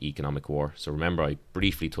started the economic war. So remember, I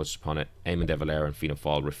briefly touched upon it. Eamon de Valera and Fianna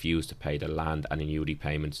Fáil refused to pay the land and annuity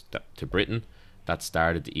payments to Britain. That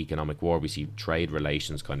started the economic war. We see trade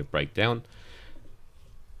relations kind of break down.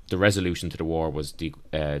 The resolution to the war was De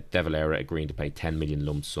Valera agreeing to pay 10 million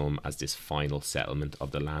lump sum as this final settlement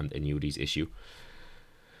of the land annuities issue.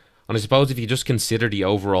 And I suppose if you just consider the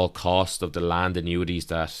overall cost of the land annuities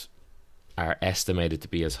that are estimated to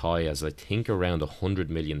be as high as, I think, around £100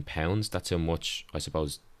 million, that's how much, I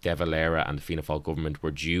suppose, De Valera and the Fianna Fáil government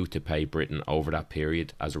were due to pay Britain over that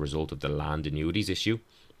period as a result of the land annuities issue.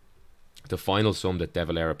 The final sum that De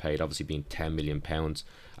Valera paid, obviously being £10 million,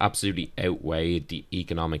 absolutely outweighed the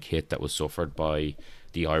economic hit that was suffered by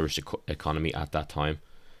the Irish economy at that time.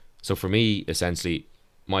 So for me, essentially,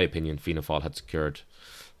 my opinion, Fianna Fáil had secured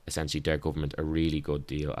essentially their government a really good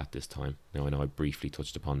deal at this time. Now, I know I briefly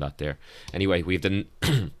touched upon that there. Anyway, we have the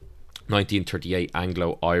 1938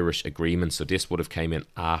 Anglo-Irish Agreement. So this would have came in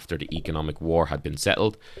after the economic war had been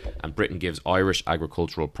settled, and Britain gives Irish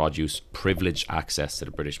agricultural produce privileged access to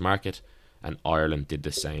the British market, and Ireland did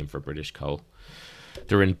the same for British coal.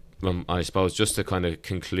 They're in, I suppose, just to kind of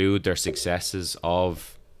conclude their successes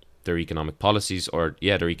of their economic policies,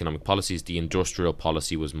 the industrial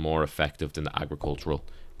policy was more effective than the agricultural,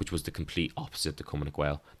 which was the complete opposite to Cumann.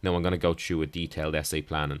 Now, I'm going to go through a detailed essay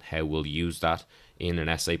plan and how we'll use that in an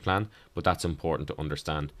essay plan, but that's important to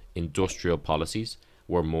understand. Industrial policies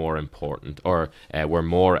were more important, or were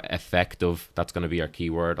more effective, that's going to be our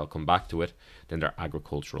key word, I'll come back to it, than their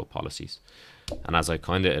agricultural policies. And as I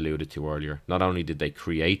kind of alluded to earlier, not only did they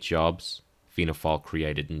create jobs, Fianna Fáil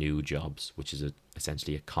created new jobs, which is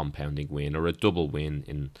essentially a compounding win, or a double win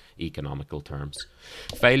in economical terms.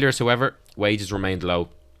 Failures, however, wages remained low,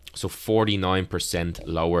 so 49%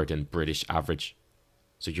 lower than British average.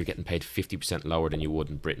 So you're getting paid 50% lower than you would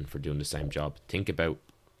in Britain for doing the same job. Think about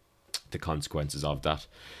the consequences of that,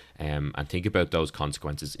 and think about those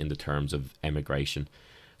consequences in the terms of emigration.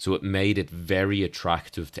 So it made it very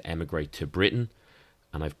attractive to emigrate to Britain,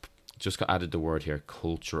 and I've just got added the word here,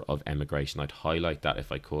 culture of emigration. I'd highlight that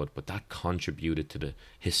if I could, but that contributed to the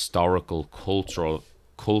historical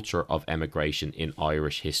culture of emigration in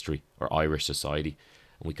Irish history or Irish society.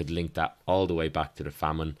 And we could link that all the way back to the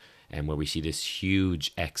famine, and where we see this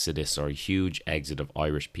huge exodus or huge exit of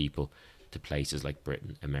Irish people to places like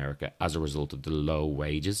Britain, America, as a result of the low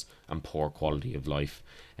wages and poor quality of life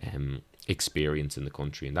experience in the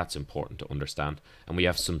country. And that's important to understand, and we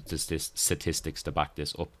have some statistics to back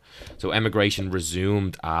this up. So emigration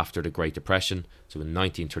resumed after the Great Depression. So in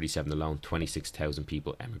 1937 alone, 26,000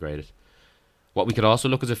 people emigrated. What we could also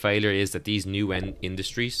look as a failure is that these new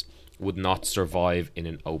industries would not survive in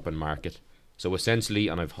an open market. So essentially,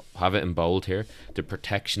 and I have it in bold here, the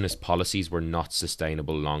protectionist policies were not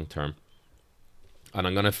sustainable long term. And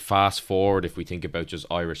I'm going to fast forward. If we think about just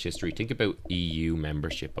Irish history, think about EU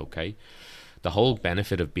membership, okay? The whole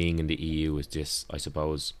benefit of being in the EU is this, I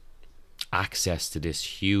suppose, access to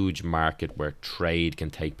this huge market where trade can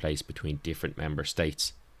take place between different member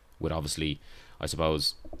states, with obviously, I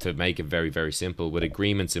suppose, to make it very, very simple, with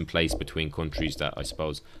agreements in place between countries that, I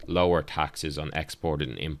suppose, lower taxes on exported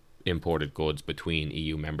and imported goods between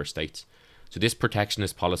EU member states. So this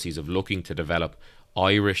protectionist policies of looking to develop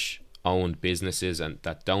Irish owned businesses and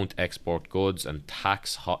that don't export goods and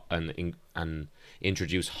tax and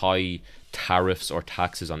introduce high tariffs or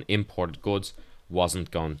taxes on imported goods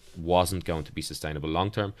wasn't going to be sustainable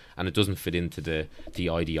long term, and it doesn't fit into the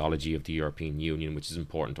ideology of the European Union, which is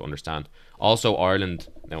important to understand. Also, Ireland,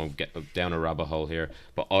 now I'm getting down a rabbit hole here,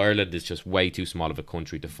 but Ireland is just way too small of a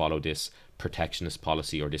country to follow this protectionist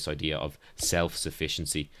policy or this idea of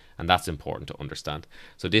self-sufficiency, and that's important to understand.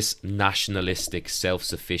 So this nationalistic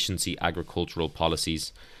self-sufficiency agricultural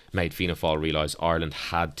policies made Fianna Fáil realise Ireland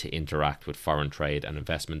had to interact with foreign trade and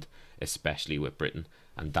investment, especially with Britain,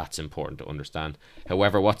 and that's important to understand.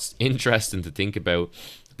 However, what's interesting to think about,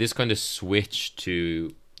 this kind of switch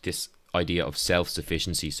to this idea of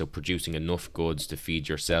self-sufficiency, so producing enough goods to feed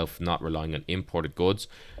yourself, not relying on imported goods,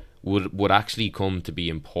 would actually come to be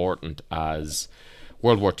important as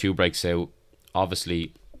World War II breaks out.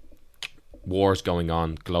 Obviously, wars going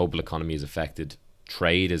on, global economy is affected,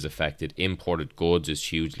 trade is affected, imported goods is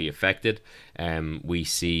hugely affected. We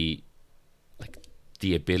see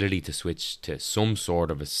the ability to switch to some sort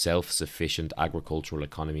of a self-sufficient agricultural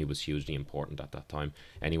economy was hugely important at that time.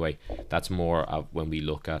 Anyway, that's more of when we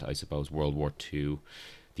look at, I suppose, World War II,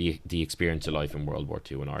 the experience of life in World War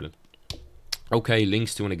II in Ireland. Okay,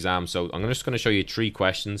 links to an exam. So I'm just going to show you 3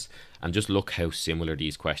 questions and just look how similar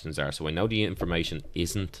these questions are. So I know the information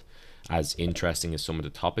isn't as interesting as some of the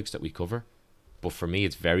topics that we cover, but for me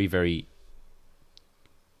it's very, very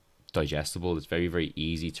digestible. It's very, very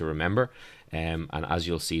easy to remember, and as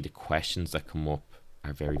you'll see, the questions that come up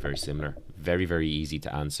are very, very similar, very, very easy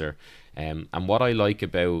to answer. And what I like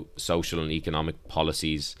about social and economic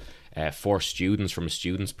policies for students, from a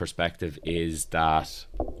student's perspective, is that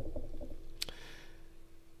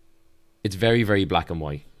it's very, very black and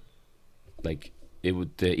white. Like,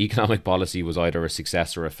 the economic policy was either a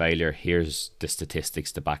success or a failure. Here's the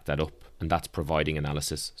statistics to back that up, and that's providing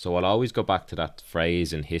analysis. So I'll always go back to that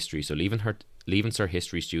phrase in history. So Leaving Cert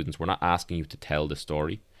History students, we're not asking you to tell the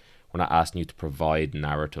story. We're not asking you to provide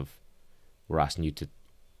narrative. We're asking you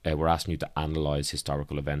to analyze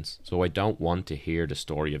historical events. So I don't want to hear the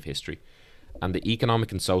story of history. And the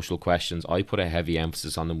economic and social questions, I put a heavy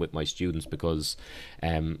emphasis on them with my students because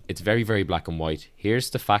it's very, very black and white.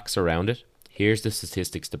 Here's the facts around it. Here's the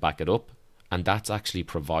statistics to back it up. And that's actually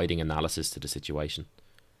providing analysis to the situation.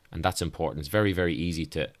 And that's important. It's very, very easy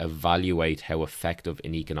to evaluate how effective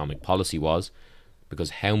an economic policy was,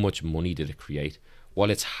 because how much money did it create?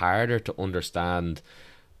 While it's harder to understand,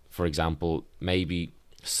 for example, maybe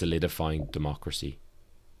solidifying democracy,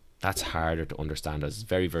 that's harder to understand, as it's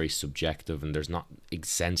very, very subjective, and there's not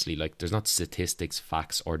essentially, like, there's not statistics,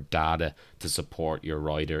 facts, or data to support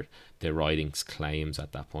the writing's claims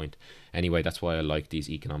at that point. Anyway, that's why I like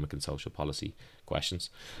these economic and social policy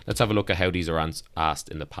questions. Let's have a look at how these are asked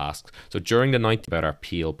in the past. So during the 90s, about our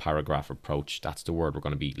peel paragraph approach, that's the word we're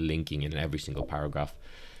going to be linking in every single paragraph.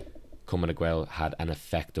 Cumann had an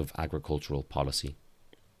effective agricultural policy.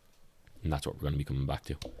 And that's what we're going to be coming back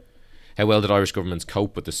to. How well did Irish governments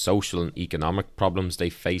cope with the social and economic problems they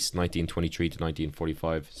faced 1923 to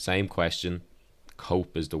 1945? Same question.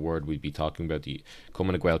 Cope is the word we'd be talking about. The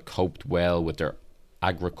Cumann coped well with their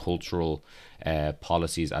agricultural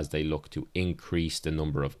policies as they look to increase the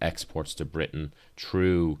number of exports to Britain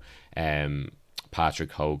through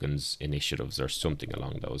Patrick Hogan's initiatives or something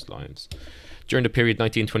along those lines. During the period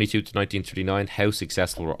 1922 to 1939, how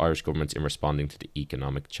successful were Irish governments in responding to the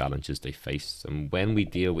economic challenges they faced? And when we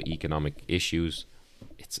deal with economic issues,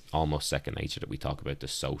 it's almost second nature that we talk about the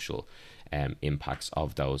social impacts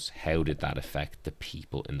of those. How did that affect the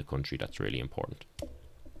people in the country? That's really important.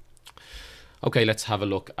 Okay, let's have a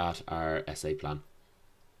look at our essay plan.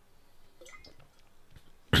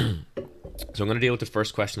 So I'm going to deal with the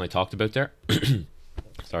first question I talked about there.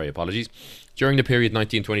 Sorry, apologies. During the period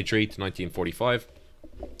 1923 to 1945,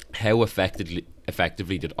 how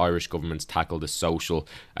effectively did Irish governments tackle the social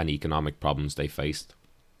and economic problems they faced?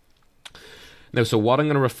 Now, so what I'm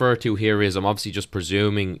going to refer to here is, I'm obviously just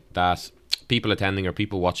presuming that people attending or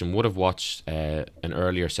people watching would have watched an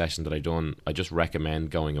earlier session that I done. I just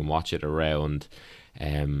recommend going and watch it around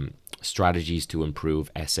strategies to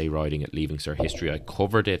improve essay writing at Leaving Cert History. I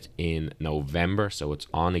covered it in November, so it's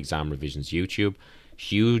on ExamRevision's YouTube.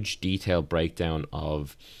 Huge detailed breakdown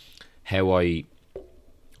of how I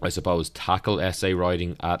suppose tackle essay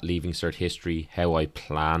writing at Leaving Cert History, how I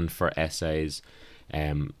plan for essays,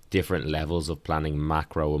 different levels of planning,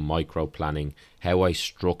 macro and micro planning, how I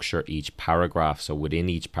structure each paragraph. So within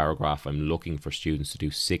each paragraph, I'm looking for students to do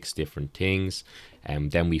 6 different things.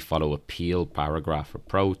 Then we follow a peel paragraph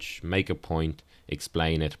approach, make a point,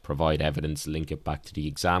 explain it, provide evidence, link it back to the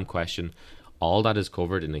exam question. All that is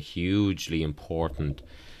covered in a hugely important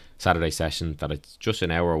Saturday session that it's just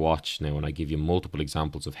an hour watch now, and I give you multiple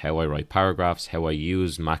examples of how I write paragraphs, how I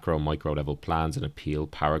use macro and micro level plans and a peel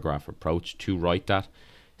paragraph approach to write that.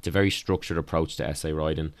 It's a very structured approach to essay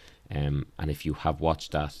writing, and if you have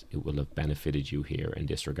watched that, it will have benefited you here in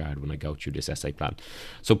this regard when I go through this essay plan.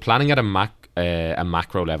 So planning at a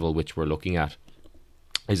macro level, which we're looking at,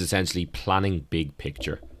 is essentially planning big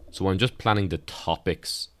picture. So I'm just planning the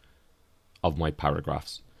topics of my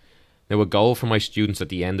paragraphs. Now, a goal for my students at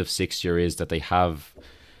the end of 6th year is that they have,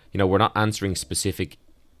 we're not answering specific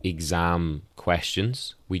exam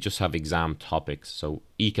questions. We just have exam topics. So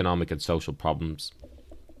economic and social problems,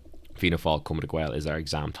 Fianna Fáil, Cumann is our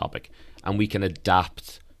exam topic. And we can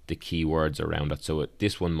adapt the keywords around it. So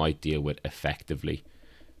this one might deal with effectively.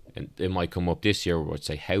 And it might come up this year where I'd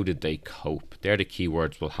say, how did they cope? They're the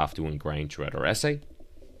keywords we'll have to ingrain throughout our essay.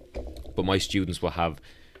 But my students will have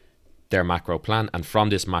their macro plan, and from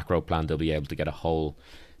this macro plan they'll be able to get a whole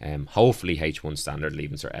hopefully H1 standard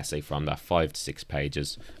Leaving Cert essay from that 5 to 6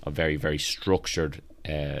 pages of very, very structured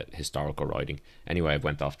historical writing. Anyway, I've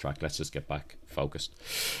went off track. Let's just get back focused.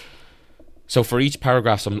 So for each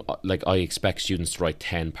paragraph, I expect students to write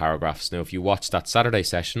 10 paragraphs. Now, if you watch that Saturday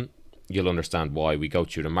session, you'll understand why. We go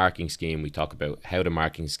through the marking scheme. We talk about how the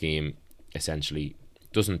marking scheme essentially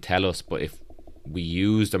doesn't tell us, but if we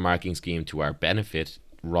use the marking scheme to our benefit,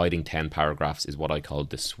 writing 10 paragraphs is what I call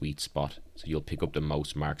the sweet spot. So you'll pick up the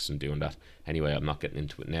most marks in doing that. Anyway, I'm not getting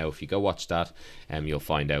into it now. If you go watch that, you'll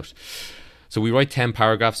find out. So we write 10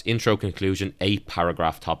 paragraphs, intro, conclusion, 8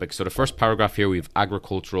 paragraph topics. So the first paragraph here, we have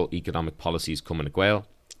agricultural economic policies, Cumann,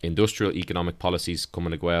 industrial economic policies,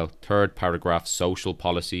 Cumann. Third paragraph, social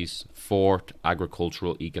policies. Fourth,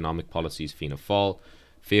 agricultural economic policies, Fianna Fáil.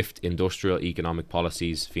 Fifth, industrial economic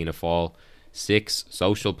policies, Fianna Fáil. 6,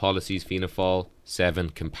 social policies, Fianna Fáil. 7,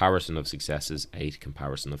 comparison of successes. 8,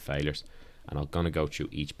 comparison of failures. And I'm going to go through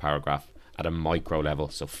each paragraph at a micro level,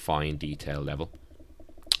 so fine detail level.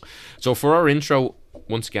 So for our intro,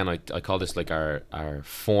 once again, I call this like our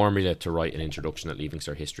formula to write an introduction at Leaving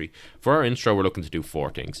Cert History. For our intro, we're looking to do 4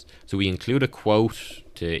 things. So we include a quote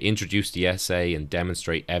to introduce the essay and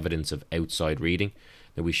demonstrate evidence of outside reading.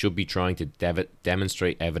 Now, we should be trying to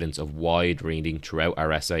demonstrate evidence of wide reading throughout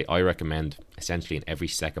our essay. I recommend essentially in every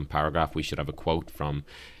second paragraph we should have a quote from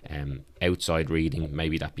outside reading.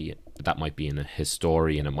 Maybe that might be in a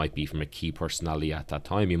historian, it might be from a key personality at that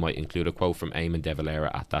time. You might include a quote from Eamon de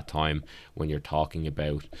Valera at that time when you're talking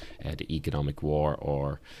about the economic war,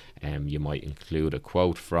 or you might include a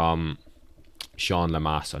quote from Sean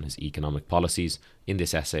Lemass on his economic policies. In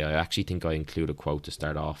this essay, I actually think I include a quote to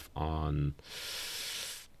start off on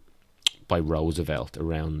by Roosevelt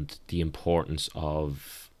around the importance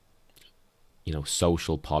of, you know,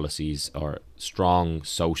 social policies or strong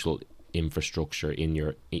social infrastructure in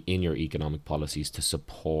your economic policies to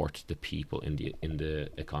support the people in the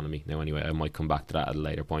economy. Now, anyway, I might come back to that at a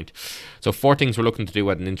later point. So 4 things we're looking to do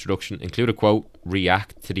at an introduction: include a quote,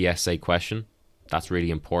 react to the essay question. That's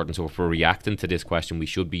really important. So if we're reacting to this question, we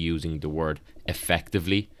should be using the word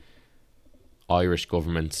effectively. Irish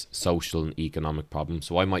government's social and economic problems.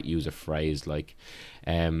 So I might use a phrase like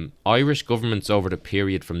Irish governments over the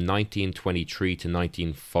period from 1923 to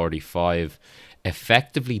 1945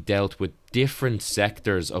 effectively dealt with different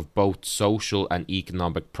sectors of both social and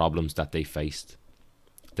economic problems that they faced.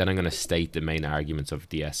 Then I'm going to state the main arguments of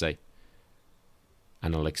the essay,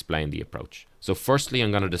 and I'll explain the approach. So firstly,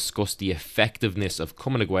 I'm going to discuss the effectiveness of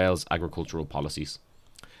Cumann na Gaedheal's agricultural policies.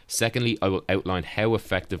 Secondly, I will outline how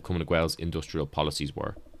effective Cumann na Gaedheal's industrial policies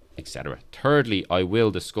were, etc. Thirdly, I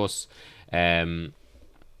will discuss the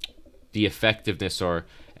effectiveness or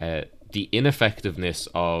the ineffectiveness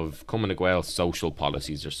of Cumann na Gaedheal's social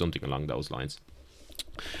policies, or something along those lines.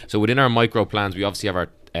 So within our micro plans, we obviously have our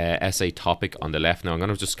essay topic on the left. Now I'm going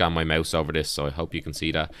to just scan my mouse over this, so I hope you can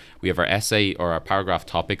see that. We have our essay or our paragraph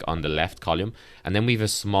topic on the left column, and then we have a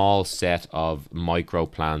small set of micro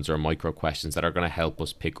plans or micro questions that are going to help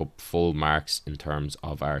us pick up full marks in terms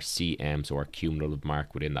of our CM, so our cumulative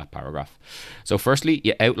mark within that paragraph. So firstly,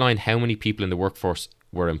 you outline how many people in the workforce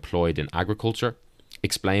were employed in agriculture.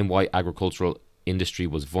 Explain why agricultural industry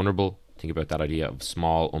was vulnerable. Think about that idea of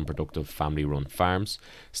small, unproductive, family-run farms.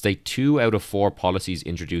 State 2 out of 4 policies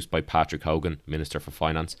introduced by Patrick Hogan, Minister for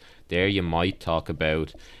Finance. There you might talk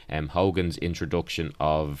about Hogan's introduction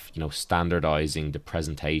of, you know, standardising the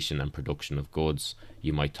presentation and production of goods.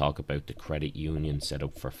 You might talk about the credit union set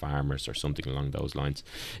up for farmers or something along those lines.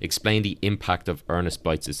 Explain the impact of Ernest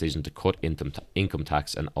Blythe's decision to cut income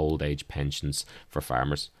tax and old age pensions for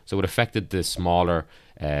farmers. So it affected the smaller,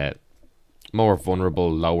 more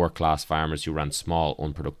vulnerable, lower class farmers who ran small,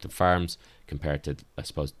 unproductive farms, compared to, I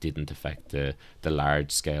suppose, didn't affect the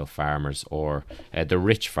large scale farmers or the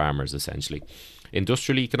rich farmers, essentially.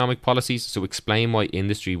 Industrial economic policies. So explain why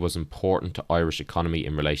industry was important to Irish economy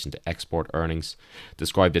in relation to export earnings.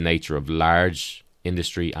 Describe the nature of large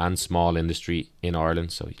industry and small industry in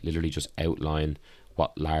Ireland. So literally just outline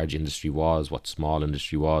what large industry was, what small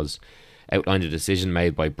industry was. Outlined a decision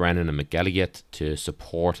made by Brennan and McGilligett to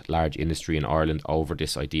support large industry in Ireland over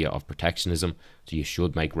this idea of protectionism. So you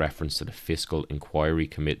should make reference to the Fiscal Inquiry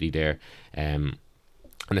Committee there. And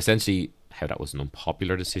essentially how that was an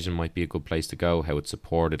unpopular decision might be a good place to go. How it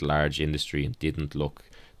supported large industry and didn't look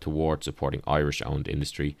towards supporting Irish-owned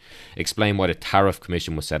industry. Explain why the Tariff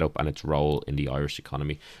Commission was set up and its role in the Irish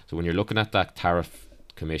economy. So when you're looking at that Tariff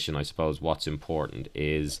Commission, I suppose what's important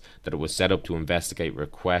is that it was set up to investigate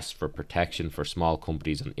requests for protection for small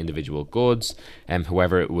companies and individual goods.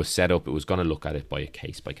 However, it was set up, it was going to look at it by a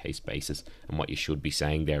case-by-case basis. And what you should be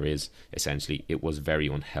saying there is, essentially, it was very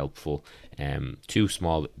unhelpful to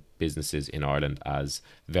small businesses in Ireland, as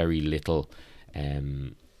very little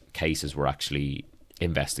cases were actually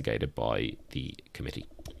investigated by the committee.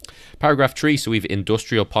 Paragraph 3, so we've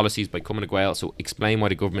industrial policies by Cumann na Gaedheal. So explain why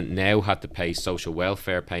the government now had to pay social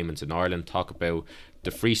welfare payments in Ireland. Talk about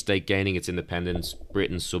the Free State gaining its independence,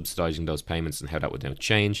 Britain subsidising those payments and how that would now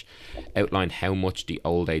change. Outline how much the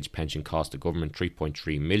old age pension cost the government,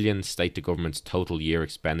 3.3 million. State the government's total year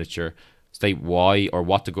expenditure. State why or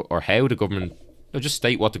what or how the government. No, just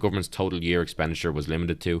state what the government's total year expenditure was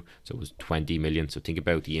limited to. So it was 20 million. So think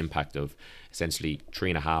about the impact of essentially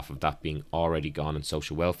 3.5 of that being already gone in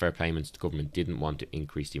social welfare payments. The government didn't want to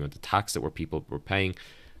increase the amount of tax that people were paying.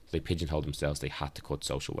 So they pigeonholed themselves. They had to cut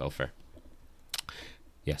social welfare.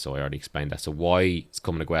 Yeah, so I already explained that. So why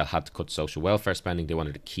Cumann na Gaedheal had to cut social welfare spending? They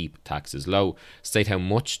wanted to keep taxes low. State how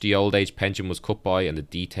much the old age pension was cut by and the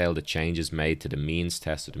detail the changes made to the means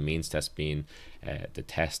test. So the means test being the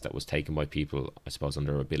test that was taken by people, I suppose, on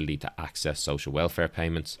their ability to access social welfare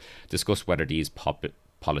payments. Discuss whether these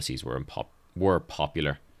policies were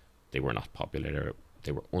popular. They were not popular.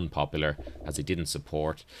 They were unpopular, as they didn't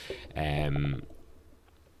support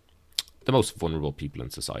the most vulnerable people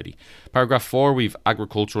in society. Paragraph 4, we've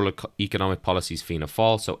agricultural economic policies Fianna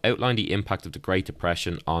Fáil. So outline the impact of the Great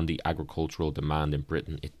Depression on the agricultural demand in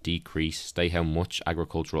Britain. It decreased. State how much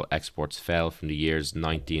agricultural exports fell from the years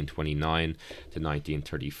 1929 to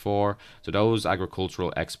 1934. So those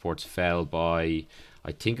agricultural exports fell by,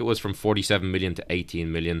 I think it was from 47 million to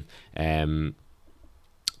 18 million.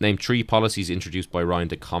 Name 3 policies introduced by Ryan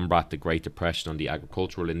to combat the Great Depression on the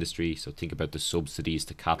agricultural industry. So think about the subsidies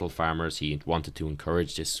to cattle farmers. He wanted to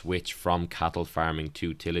encourage this switch from cattle farming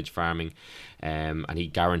to tillage farming, and he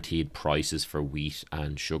guaranteed prices for wheat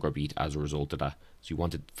and sugar beet as a result of that. So he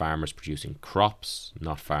wanted farmers producing crops,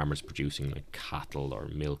 not farmers producing like cattle or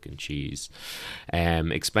milk and cheese.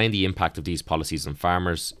 Explain the impact of these policies on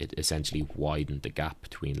farmers. It essentially widened the gap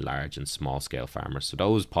between large and small scale farmers. So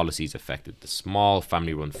those policies affected the small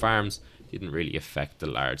family run farms, didn't really affect the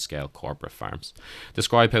large scale corporate farms.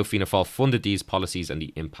 Describe how Fianna Fáil funded these policies and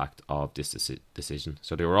the impact of this decision.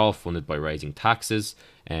 So they were all funded by raising taxes,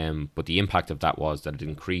 but the impact of that was that it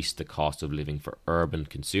increased the cost of living for urban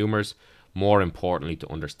consumers. More importantly, to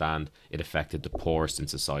understand, it affected the poorest in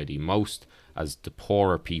society most, as the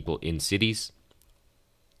poorer people in cities,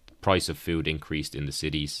 the price of food increased in the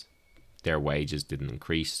cities, their wages didn't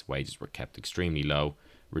increase, wages were kept extremely low,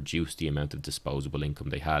 reduced the amount of disposable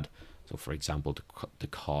income they had. So for example, the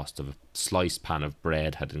cost of a sliced pan of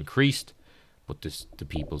bread had increased, but the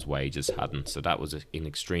people's wages hadn't. So that was an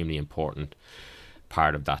extremely important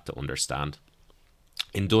part of that to understand.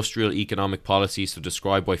 Industrial economic policy. So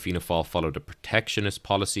describe why Fianna Fáil followed a protectionist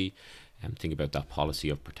policy. And think about that policy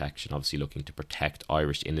of protection, obviously looking to protect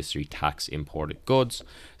Irish industry, tax imported goods.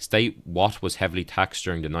 State what was heavily taxed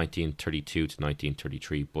during the 1932 to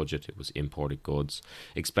 1933 budget. It was imported goods.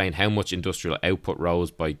 Explain how much industrial output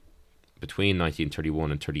rose by between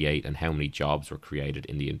 1931 and 38 and how many jobs were created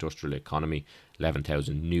in the industrial economy.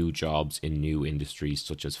 11,000 new jobs in new industries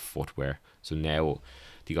such as footwear. So now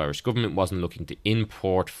the Irish government wasn't looking to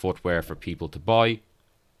import footwear for people to buy.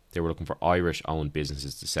 They were looking for Irish-owned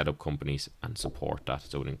businesses to set up companies and support that.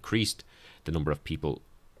 So it increased the number of people,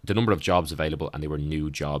 the number of jobs available, and they were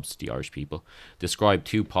new jobs to the Irish people. Describe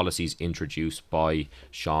 2 policies introduced by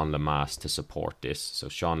Sean Lemass to support this. So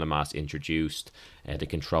Sean Lemass introduced the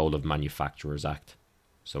Control of Manufacturers Act.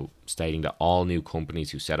 So stating that all new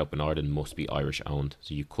companies who set up in Ireland must be Irish owned.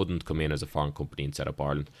 So you couldn't come in as a foreign company and set up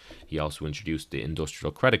Ireland. He also introduced the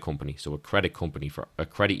Industrial Credit Company. So a credit company for a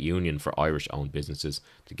credit union for Irish owned businesses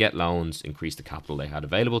to get loans, increase the capital they had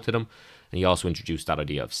available to them. And he also introduced that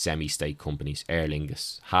idea of semi-state companies, Aer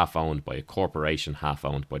Lingus, half owned by a corporation, half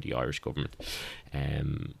owned by the Irish government.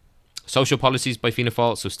 Social policies by Fianna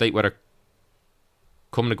Fáil. So state whether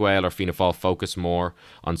Cumann or Fianna Fáil focus more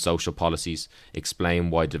on social policies, explain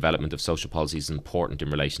why development of social policies is important in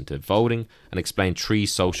relation to voting, and explain 3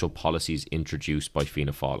 social policies introduced by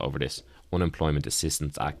Fianna Fáil over this: Unemployment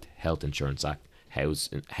Assistance Act, Health Insurance Act,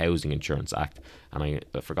 Housing Insurance Act. And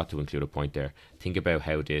I forgot to include a point there. Think about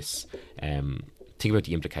how this, think about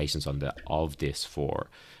the implications of this for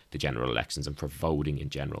the general elections and for voting in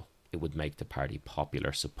general. It would make the party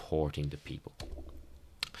popular, supporting the people.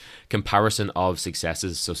 Comparison of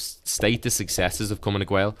successes. So state the successes of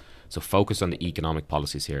Cumann. So focus on the economic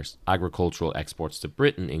policies here. Agricultural exports to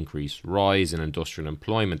Britain increase, rise in industrial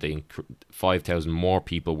employment. 5,000 more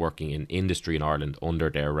people working in industry in Ireland under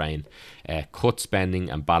their reign. Cut spending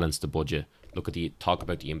and balance the budget. Talk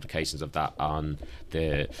about the implications of that on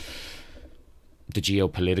the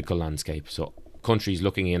geopolitical landscape. So countries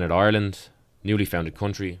looking in at Ireland, newly founded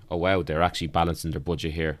country, oh wow, they're actually balancing their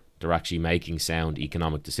budget here. They're actually making sound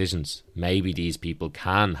economic decisions. Maybe these people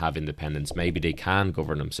can have independence. Maybe they can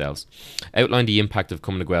govern themselves. Outline the impact of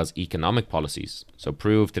Cumann economic policies. So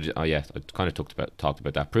prove to the, I kind of talked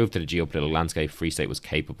about that. Prove to the geopolitical landscape Free State was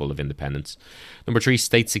capable of independence. Number 3,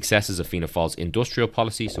 state successes of Fianna Fáil's industrial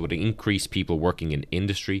policy. So it increased people working in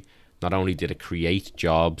industry. Not only did it create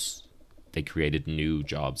jobs, they created new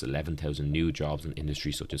jobs, 11,000 new jobs in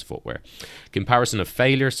industry such as footwear. Comparison of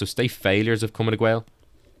failures. So state failures of Cumann.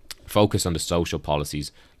 Focus on the social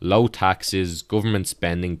policies. Low taxes, government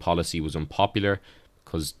spending policy was unpopular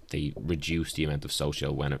because they reduced the amount of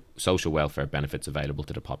social welfare benefits available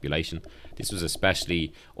to the population. This was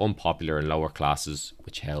especially unpopular in lower classes,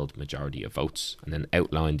 which held majority of votes. And then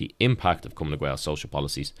outline the impact of Cumann social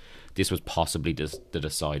policies. This was possibly the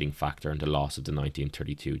deciding factor in the loss of the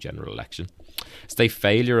 1932 general election. State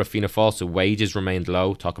failure of Fianna Fáil, so wages remained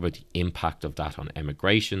low. Talk about the impact of that on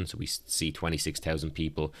emigration. So we see 26,000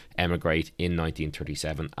 people emigrate in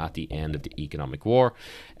 1937 at the end of the economic war.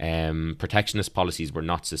 Protectionist policies were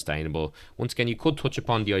not sustainable. Once again, you could touch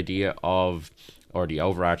upon the idea of or the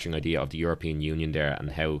overarching idea of the European Union there,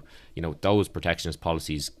 and how, you know, those protectionist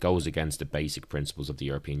policies goes against the basic principles of the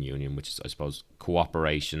European Union, which is, I suppose,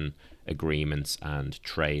 cooperation, agreements, and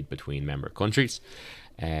trade between member countries.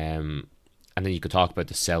 And then you could talk about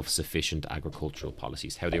the self-sufficient agricultural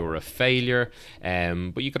policies, how they were a failure.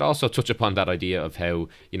 But you could also touch upon that idea of how,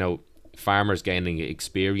 you know, farmers gaining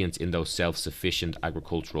experience in those self-sufficient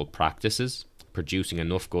agricultural practices, producing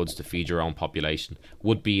enough goods to feed your own population,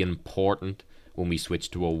 would be important when we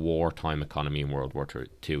switch to a wartime economy in World War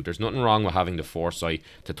II. There's nothing wrong with having the foresight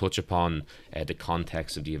to touch upon the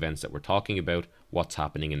context of the events that we're talking about, what's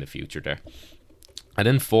happening in the future there. And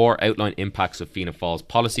then 4, outline impacts of Fianna Fáil's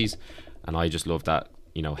policies. And I just love that,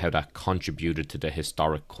 you know, how that contributed to the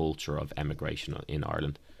historic culture of emigration in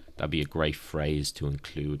Ireland. That'd be a great phrase to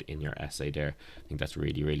include in your essay there. I think that's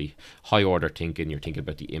really, really high order thinking. You're thinking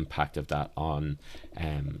about the impact of that on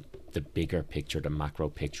the bigger picture, the macro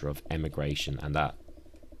picture of emigration, and that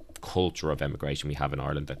culture of emigration we have in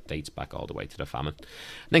Ireland that dates back all the way to the famine. And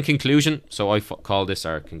then conclusion. So I call this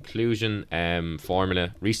our conclusion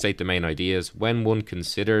formula. Restate the main ideas. When one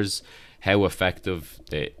considers how effective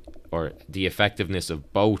the effectiveness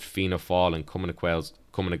of both Fianna Fáil and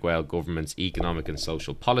Cumann na Gael governments' economic and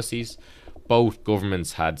social policies, both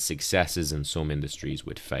governments had successes in some industries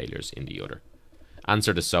with failures in the other.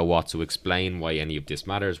 Answer the so what, so explain why any of this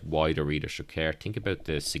matters, why the reader should care. Think about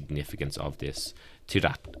the significance of this to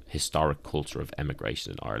that historic culture of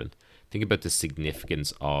emigration in Ireland. Think about the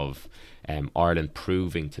significance of Ireland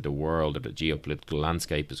proving to the world, or the geopolitical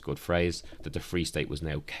landscape is a good phrase, that the Free State was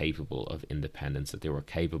now capable of independence, that they were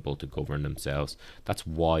capable to govern themselves. That's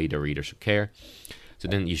why the reader should care. So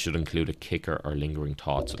then you should include a kicker or lingering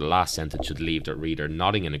thought. So the last sentence should leave the reader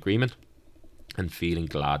nodding in agreement and feeling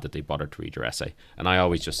glad that they bothered to read your essay. And I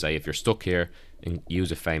always just say, if you're stuck here,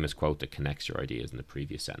 use a famous quote that connects your ideas in the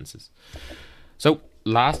previous sentences. So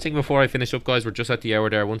last thing before I finish up, guys, we're just at the hour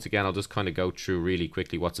there. Once again, I'll just kind of go through really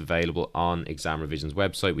quickly what's available on ExamRevision's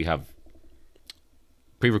website. We have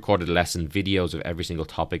pre-recorded lesson videos of every single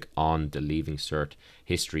topic on the Leaving Cert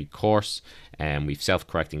History course, and we've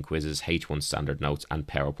self-correcting quizzes, H1 standard notes, and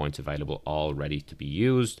PowerPoints available, all ready to be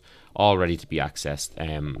used, all ready to be accessed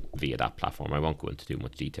via that platform. I won't go into too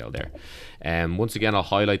much detail there. Once again, I'll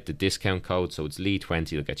highlight the discount code. So it's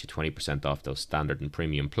Lee20. It'll get you 20% off those standard and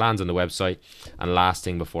premium plans on the website. And last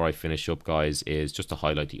thing before I finish up, guys, is just to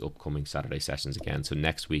highlight the upcoming Saturday sessions again. So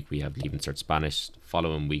next week we have Leaving Cert Spanish.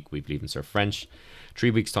 Following week we have Leaving Cert French. 3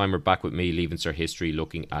 weeks time we're back with me, Leaving Cert History,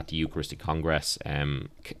 looking at the Eucharistic Congress.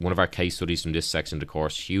 One of our case studies from this section of the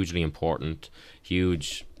course, hugely important,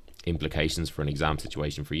 huge implications for an exam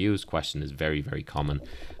situation for you. This question is very, very common.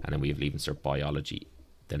 And then we have Leaving Cert Biology,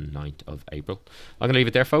 the 9th of April. I'm going to leave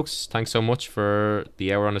it there, folks. Thanks so much for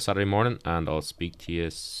the hour on a Saturday morning, and I'll speak to you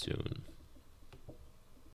soon.